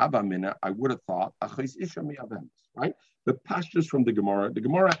 Havamina, I would have thought Achos Isha miyavemes, right? The pastures from the Gemara. The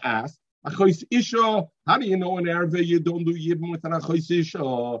Gemara asked, Achos Isha, how do you know in Erev you don't do Yibum with an Achos Isha?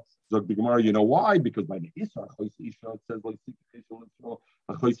 So the Gemara, you know why? Because by the Isra Achos Isha, it says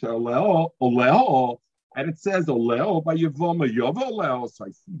Achos Oleo. And it says Oleo by Yavoma Yava Oleo. So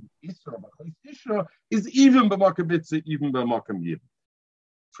I see the Isra of Achos Isha is even b'makom mitzvah, even b'makom yibum.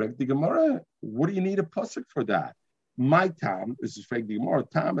 Frag the Gemara, what do you need a pasuk for that? My tam, this is Frag the Gemara,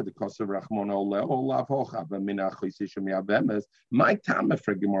 tam at the cost of Rachmon Oleo, Olav Hochav, and Mina Achos Isha miyavemes. My tam at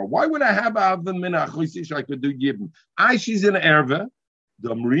Frag the Gemara, why would I have Avon Mina Achos Isha? I could do yibum. She's in Erve, the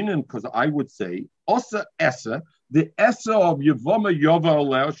Amrinan, because I would say, Osa Esa, the Esa of Yavoma Yava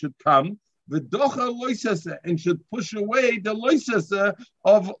Oleo should come. The docha loisese and should push away the loisese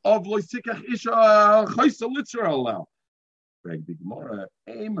of loisikach isha chaysa literal. When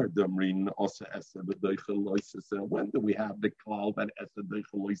do we have the klal that esa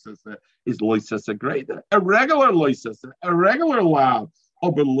docha loisese is loisese greater? A regular loisese, a regular loud.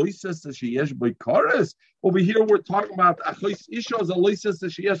 Over loisese sheyesh b'kares. Over here we're talking about achos isha as a loisese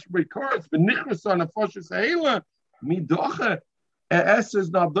sheyesh b'kares. V'nichras on a foshes heila midocha. Es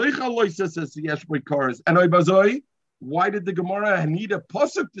is not doicha loises as yesh b'kares. And Oibazoi, why did the Gemara need a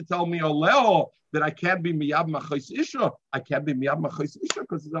pasuk to tell me Oleo that I can't be miyab machos isha? I can't be miyab machos isha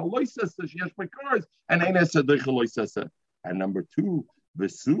because it's a loises as yesh b'kares and ain't es a doicha loises. And number two,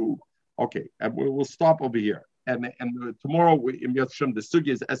 Vesu. Okay, and we'll stop over here. And tomorrow in Yatshim the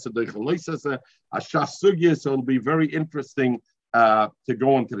sugya is es a doicha loises a shas sugya, so it'll be very interesting to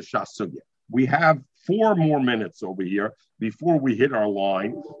go into the shas sugya. We have 4 more minutes over here before we hit our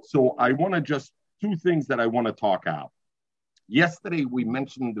line. So I want to just 2 things that I want to talk out. Yesterday, we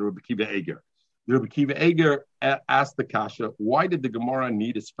mentioned the Rabbi Kiva Eger. The Rabbi Kiva Eger asked the Kasha, why did the Gemara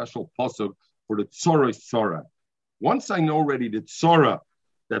need a special pasuk for the Tzora? Once I know already the Tzora,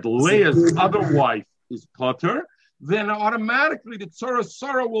 that Leah's other wife is Potter, then automatically the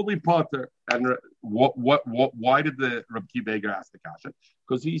Tzora will be Potter. And why did the Rabbi Kiva Eger ask the Kasha?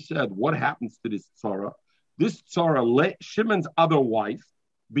 Because he said, what happens to this Tzora? This Tzora, Shimon's other wife,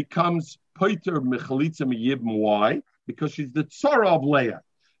 becomes Poiter Mechalitza Miyibim. Why? Because she's the Tzora of Leah.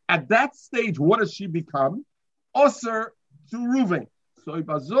 At that stage, what does she become? Osir to Reuven. So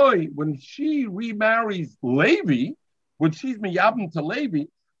Ibazoi, when she remarries Levi, when she's Miyabim to Levi,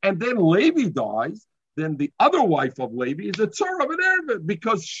 and then Levi dies, then the other wife of Levi is a tzara of an erva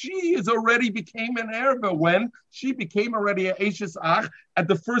because she is already became an erva when she became already an Eishes Ach at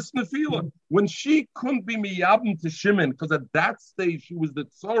the first Nefilah. When she couldn't be miyabim to Shimon because at that stage she was the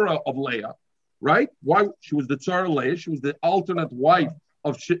tzara of Leah, right? Why? She was the tzara of Leah. She was the alternate wife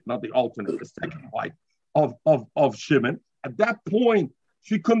of Shimon, not the alternate, the second wife of Shimon. At that point,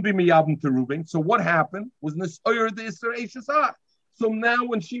 she couldn't be miyabim to Reuven. So what happened was Nisoyer the Isser Eishes Ach. So now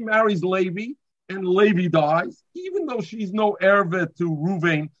when she marries Levi, and Levi dies, even though she's no erva to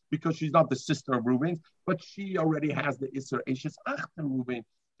Reuven because she's not the sister of Reuven, but she already has the Isser Eishes Ach to Reuven,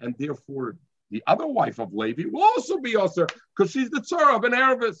 and therefore The other wife of Levi will also be Osir because she's the Tzara of an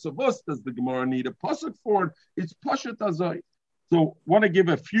Erva. So does the Gemara need a pasuk for it? It's Pashat Azai. So want to give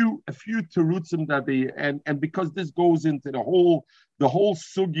a few terutzim that they and because this goes into the whole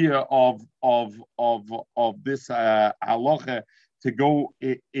sugya of this halacha to go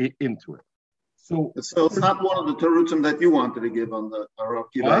into it. So it's not one of the terutzim that you wanted to give on the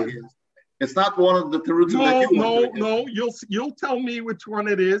Rav Kiva. It's not one of the terutzim that you wanted to give. No. You'll tell me which one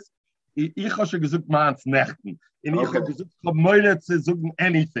it is. Ich habe schon gesagt, man's Nächten. Und ich habe gesagt, ich habe zu sagen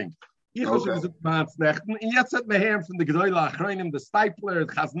anything. Ich habe schon gesagt, man's Nächten. Und jetzt hat man hören von der Gedäule Achreinim, the Stipler,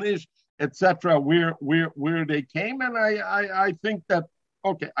 Chaznish, etc., where they came, and I think that,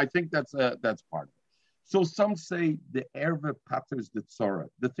 I think that's part of it. So some say the Erva Paters the Tzara.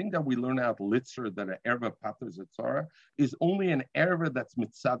 The thing that we learn out Litzer that an Erva Paters the Tzara is only an Erva that's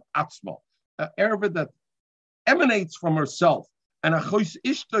mitzad atzma, an Erva that emanates from herself. And Achos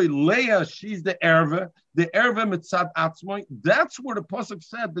Ishtoi Leah, she's the Erva mitzad atzma. That's where the pasuk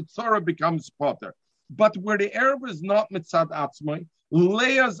said the Tzara becomes Pater. But where the Erva is not mitzad atzma,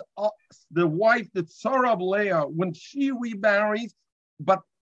 Leah's the wife, the Tzara of Leah, when she remarries, but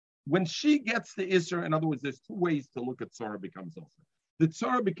when she gets the Isser, in other words, there's two ways to look at Tzara becomes Osir. The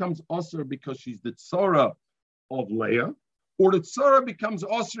Tzara becomes Osir because she's the Tzara of Leah, or the Tzara becomes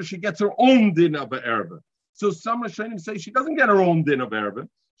Osir, she gets her own din of Erva. So some Rishonim say she doesn't get her own din of Erva.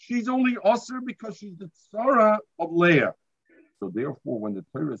 She's only Osir because she's the Tzara of Leah. So therefore, when the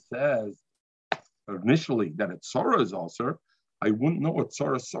Torah says initially that a Tzara is Osir, I wouldn't know a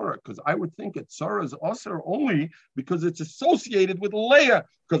Tzara, because I would think a Tzara is Osir only because it's associated with Leah,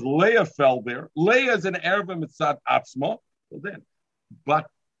 because Leah fell there. Leah is an Erva mitzad atzma. But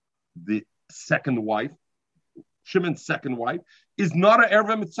the second wife, Shimon's second wife, is not an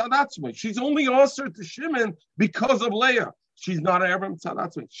Erva mitzad atzma. She's only Osir to Shimon because of Leah. She's not an Erva mitzad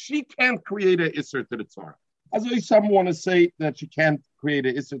atzma. She can't create an Isser to the Tzara. As some want to say that she can't create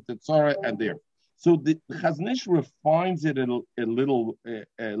an Isser to the Tzara, and there. So the Chaznish refines it a little, but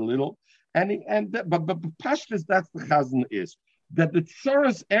Pashtus, that's the Chazan is that the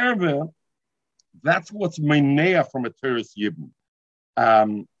Tzoras Erva, that's what's Meinea from a Teres Yibn,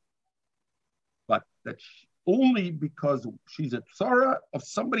 but that's only because she's a Tzara of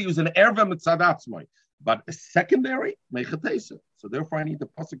somebody who's an Erva mitzad atzmai, but a secondary Mechatesa. So therefore, I need the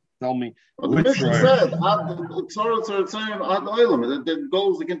pasuk to tell me. Well, the Mishnah said, it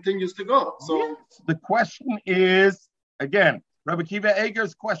goes, it continues to go. So yes. The question is, again, Rabbi Kiva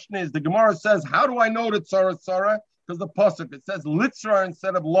Eger's question is, the Gemara says, how do I know that Tzara? Because the pasuk, it says Litzra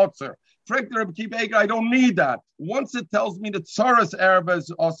instead of Lotzer. Frankly, Rabbi Kiva Eger, I don't need that. Once it tells me that Tzara's Erva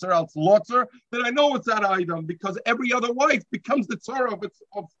is Osir, else Lotzer, then I know it's that item, because every other wife becomes the Tzara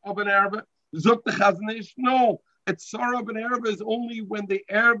of an Erva. Zuk the Chaznish, no. A Tzara of an Erva is only when the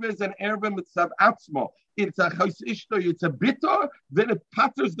Erva is an Erva mitzad atzma. It's a chos ishto, it's a bitter, then it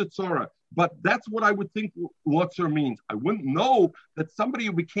patters the Tzara. But that's what I would think Lotzer means. I wouldn't know that somebody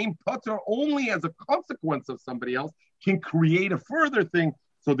who became pater only as a consequence of somebody else can create a further thing.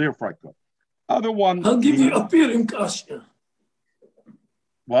 So therefore I could. Other one. I'll give you a Pirim Kasha.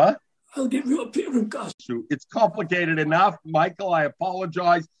 What? I'll give you a Pirim Kasha. It's complicated enough. Michael, I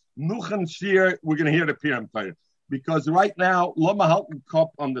apologize. Nuchan Shir, we're going to hear the Pirim Torah. Because right now, Lama Halton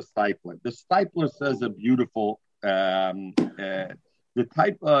Cup on the Stipler. The Stipler says a beautiful, the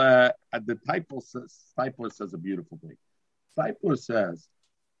Stipler says a beautiful thing. Stipler says,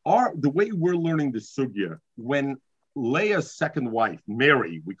 the way we're learning the Sugya, when Leah's second wife,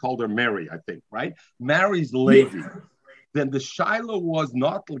 Mary, we called her Mary, I think, right? Marries Levi. Then the Shiloh was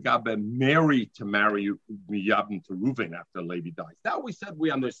not Lagabe Mary to marry Yavin to Reuven after Levi dies. That we said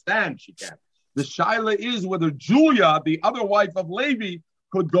we understand she can. The Shiloh is whether Julia, the other wife of Levi,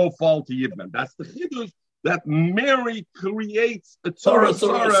 could go fall to Yibman. That's the Chiddush, that Mary creates a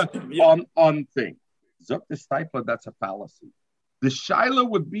Tzara on thing. Zuk the Stipler, that's a fallacy. The Shiloh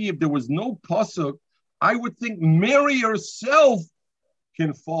would be, if there was no pasuk, I would think Mary herself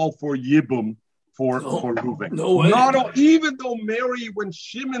can fall for Yibum for Reuven. No way. Even though Mary, when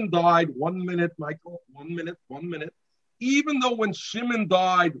Shimon died, 1 minute, Michael, 1 minute. Even though when Shimon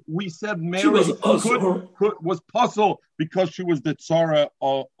died, we said Mary was puzzled because she was the tzara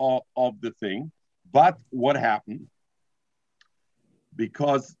of the thing. But what happened?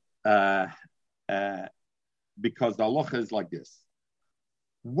 Because the halacha is like this.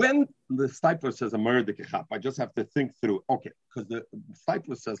 When the Stipler says a murder kechap, I just have to think through. Okay, because the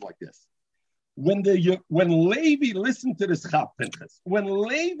Stipler says like this. When Levi, listen to this chap, Pinchas. When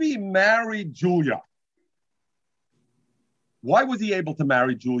Levi married Julia, why was he able to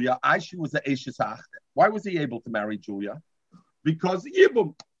marry Julia? She was the Eishes Achte. Why was he able to marry Julia? Because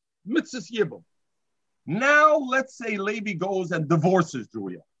Yibum. Mitzvah Yibum. Now, let's say Levi goes and divorces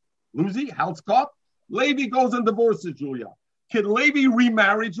Julia. Lucy, Halskot, Levi goes and divorces Julia. Can Levi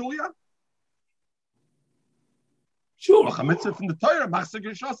remarry Julia? Sure. Mitzvah from the Torah, Machzor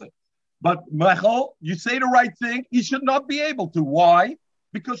Gershasa. But Michael, you say the right thing. He should not be able to. Why?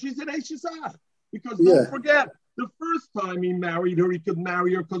 Because she's an Eishesach. Because don't forget, the first time he married her, he could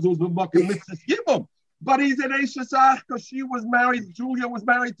marry her because it was a mitzvah Yibum. But he's an Eishesach because she was married. Julia was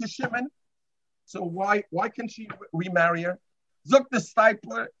married to Shimon. So why can she remarry her? Zok the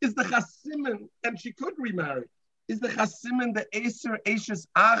Stipler is the Chasimin, and she could remarry. Is the Chasimin the Eser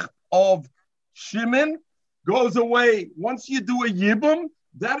Eishesach of Shimon? Goes away. Once you do a Yibum,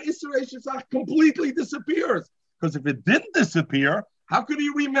 that Eser Eishesach completely disappears. Because if it didn't disappear, how could he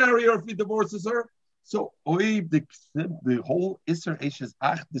remarry her if he divorces her? So the whole Eser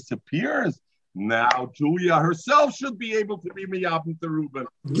Eishesach disappears. Now Julia herself should be able to be Miyabim to Reuben.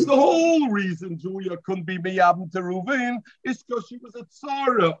 The whole reason Julia couldn't be Miyabim to Reuben is because she was a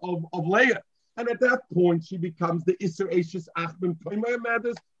tzara of Leah. And at that point, she becomes the Isser Eishes Achben Toimah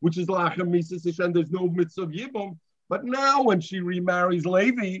Medes, which is Lachem Mises Ish, and there's no mitzvah of Yibum. But now when she remarries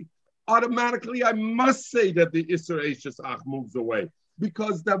Levi, automatically I must say that the Isser Eishes Ach moves away.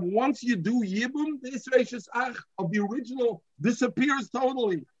 Because that once you do Yibum, the Isser Eishes Ach of the original disappears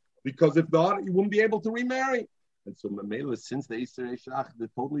totally. Because if not, you wouldn't be able to remarry. And so Mamela, since the Isser Eishes Ach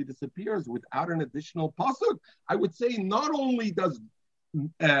totally disappears without an additional pasuk, I would say not only does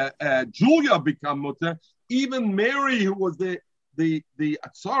Julia become mutter, even Mary, who was the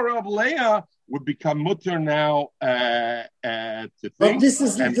Atzara of Leah, would become mutter now to think. But this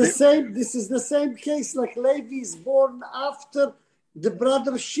is the same. This is the same case. Like Levi is born after the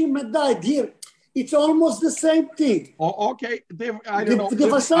brother Shimon died. Here, it's almost the same thing. Oh, okay. I don't know.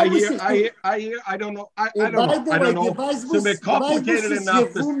 I don't know. I don't know. To be complicated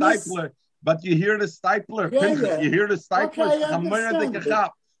enough, the Stipler. But you hear the Stipler. You hear the Stipler.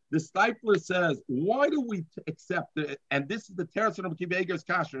 The Stipler says, why do we accept it? And this is the Teres of Rabbi Eger's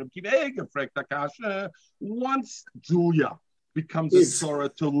Kasha. Rabbi Eger fragt the Kasha. Once Julia becomes a Torah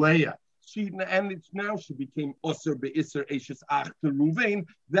to Leah, she became Osir Be'isr Eishes Ach to Ruvain.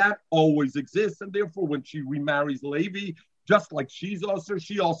 That always exists. And therefore, when she remarries Levi, just like she's Osir,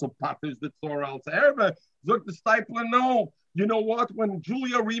 she also patters the Torah al Ta'erva. Zok the Stipler, no. You know what? When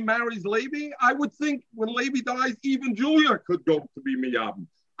Julia remarries Levi, I would think when Levi dies, even Julia could go to be Miyabim.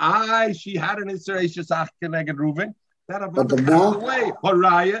 She had an Isser Eishes Ach Keneged Reuven. That passed away.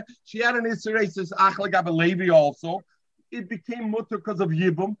 Haraya, she had an Isser Eishes Ach Legab Levi also. It became mutter because of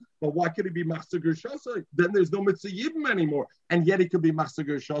Yibum. But why could it be Machzor Gershasa? Then there's no mitzvah Yibum anymore. And yet it could be Machzor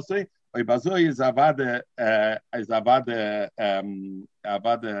Gershasa. Oibazoi is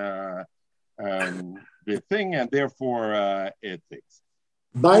the thing, and therefore it is.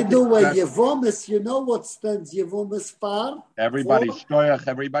 By the way, Yevomis, you know what stands Yevomis for? Everybody, shtoyach,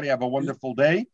 everybody have a wonderful day.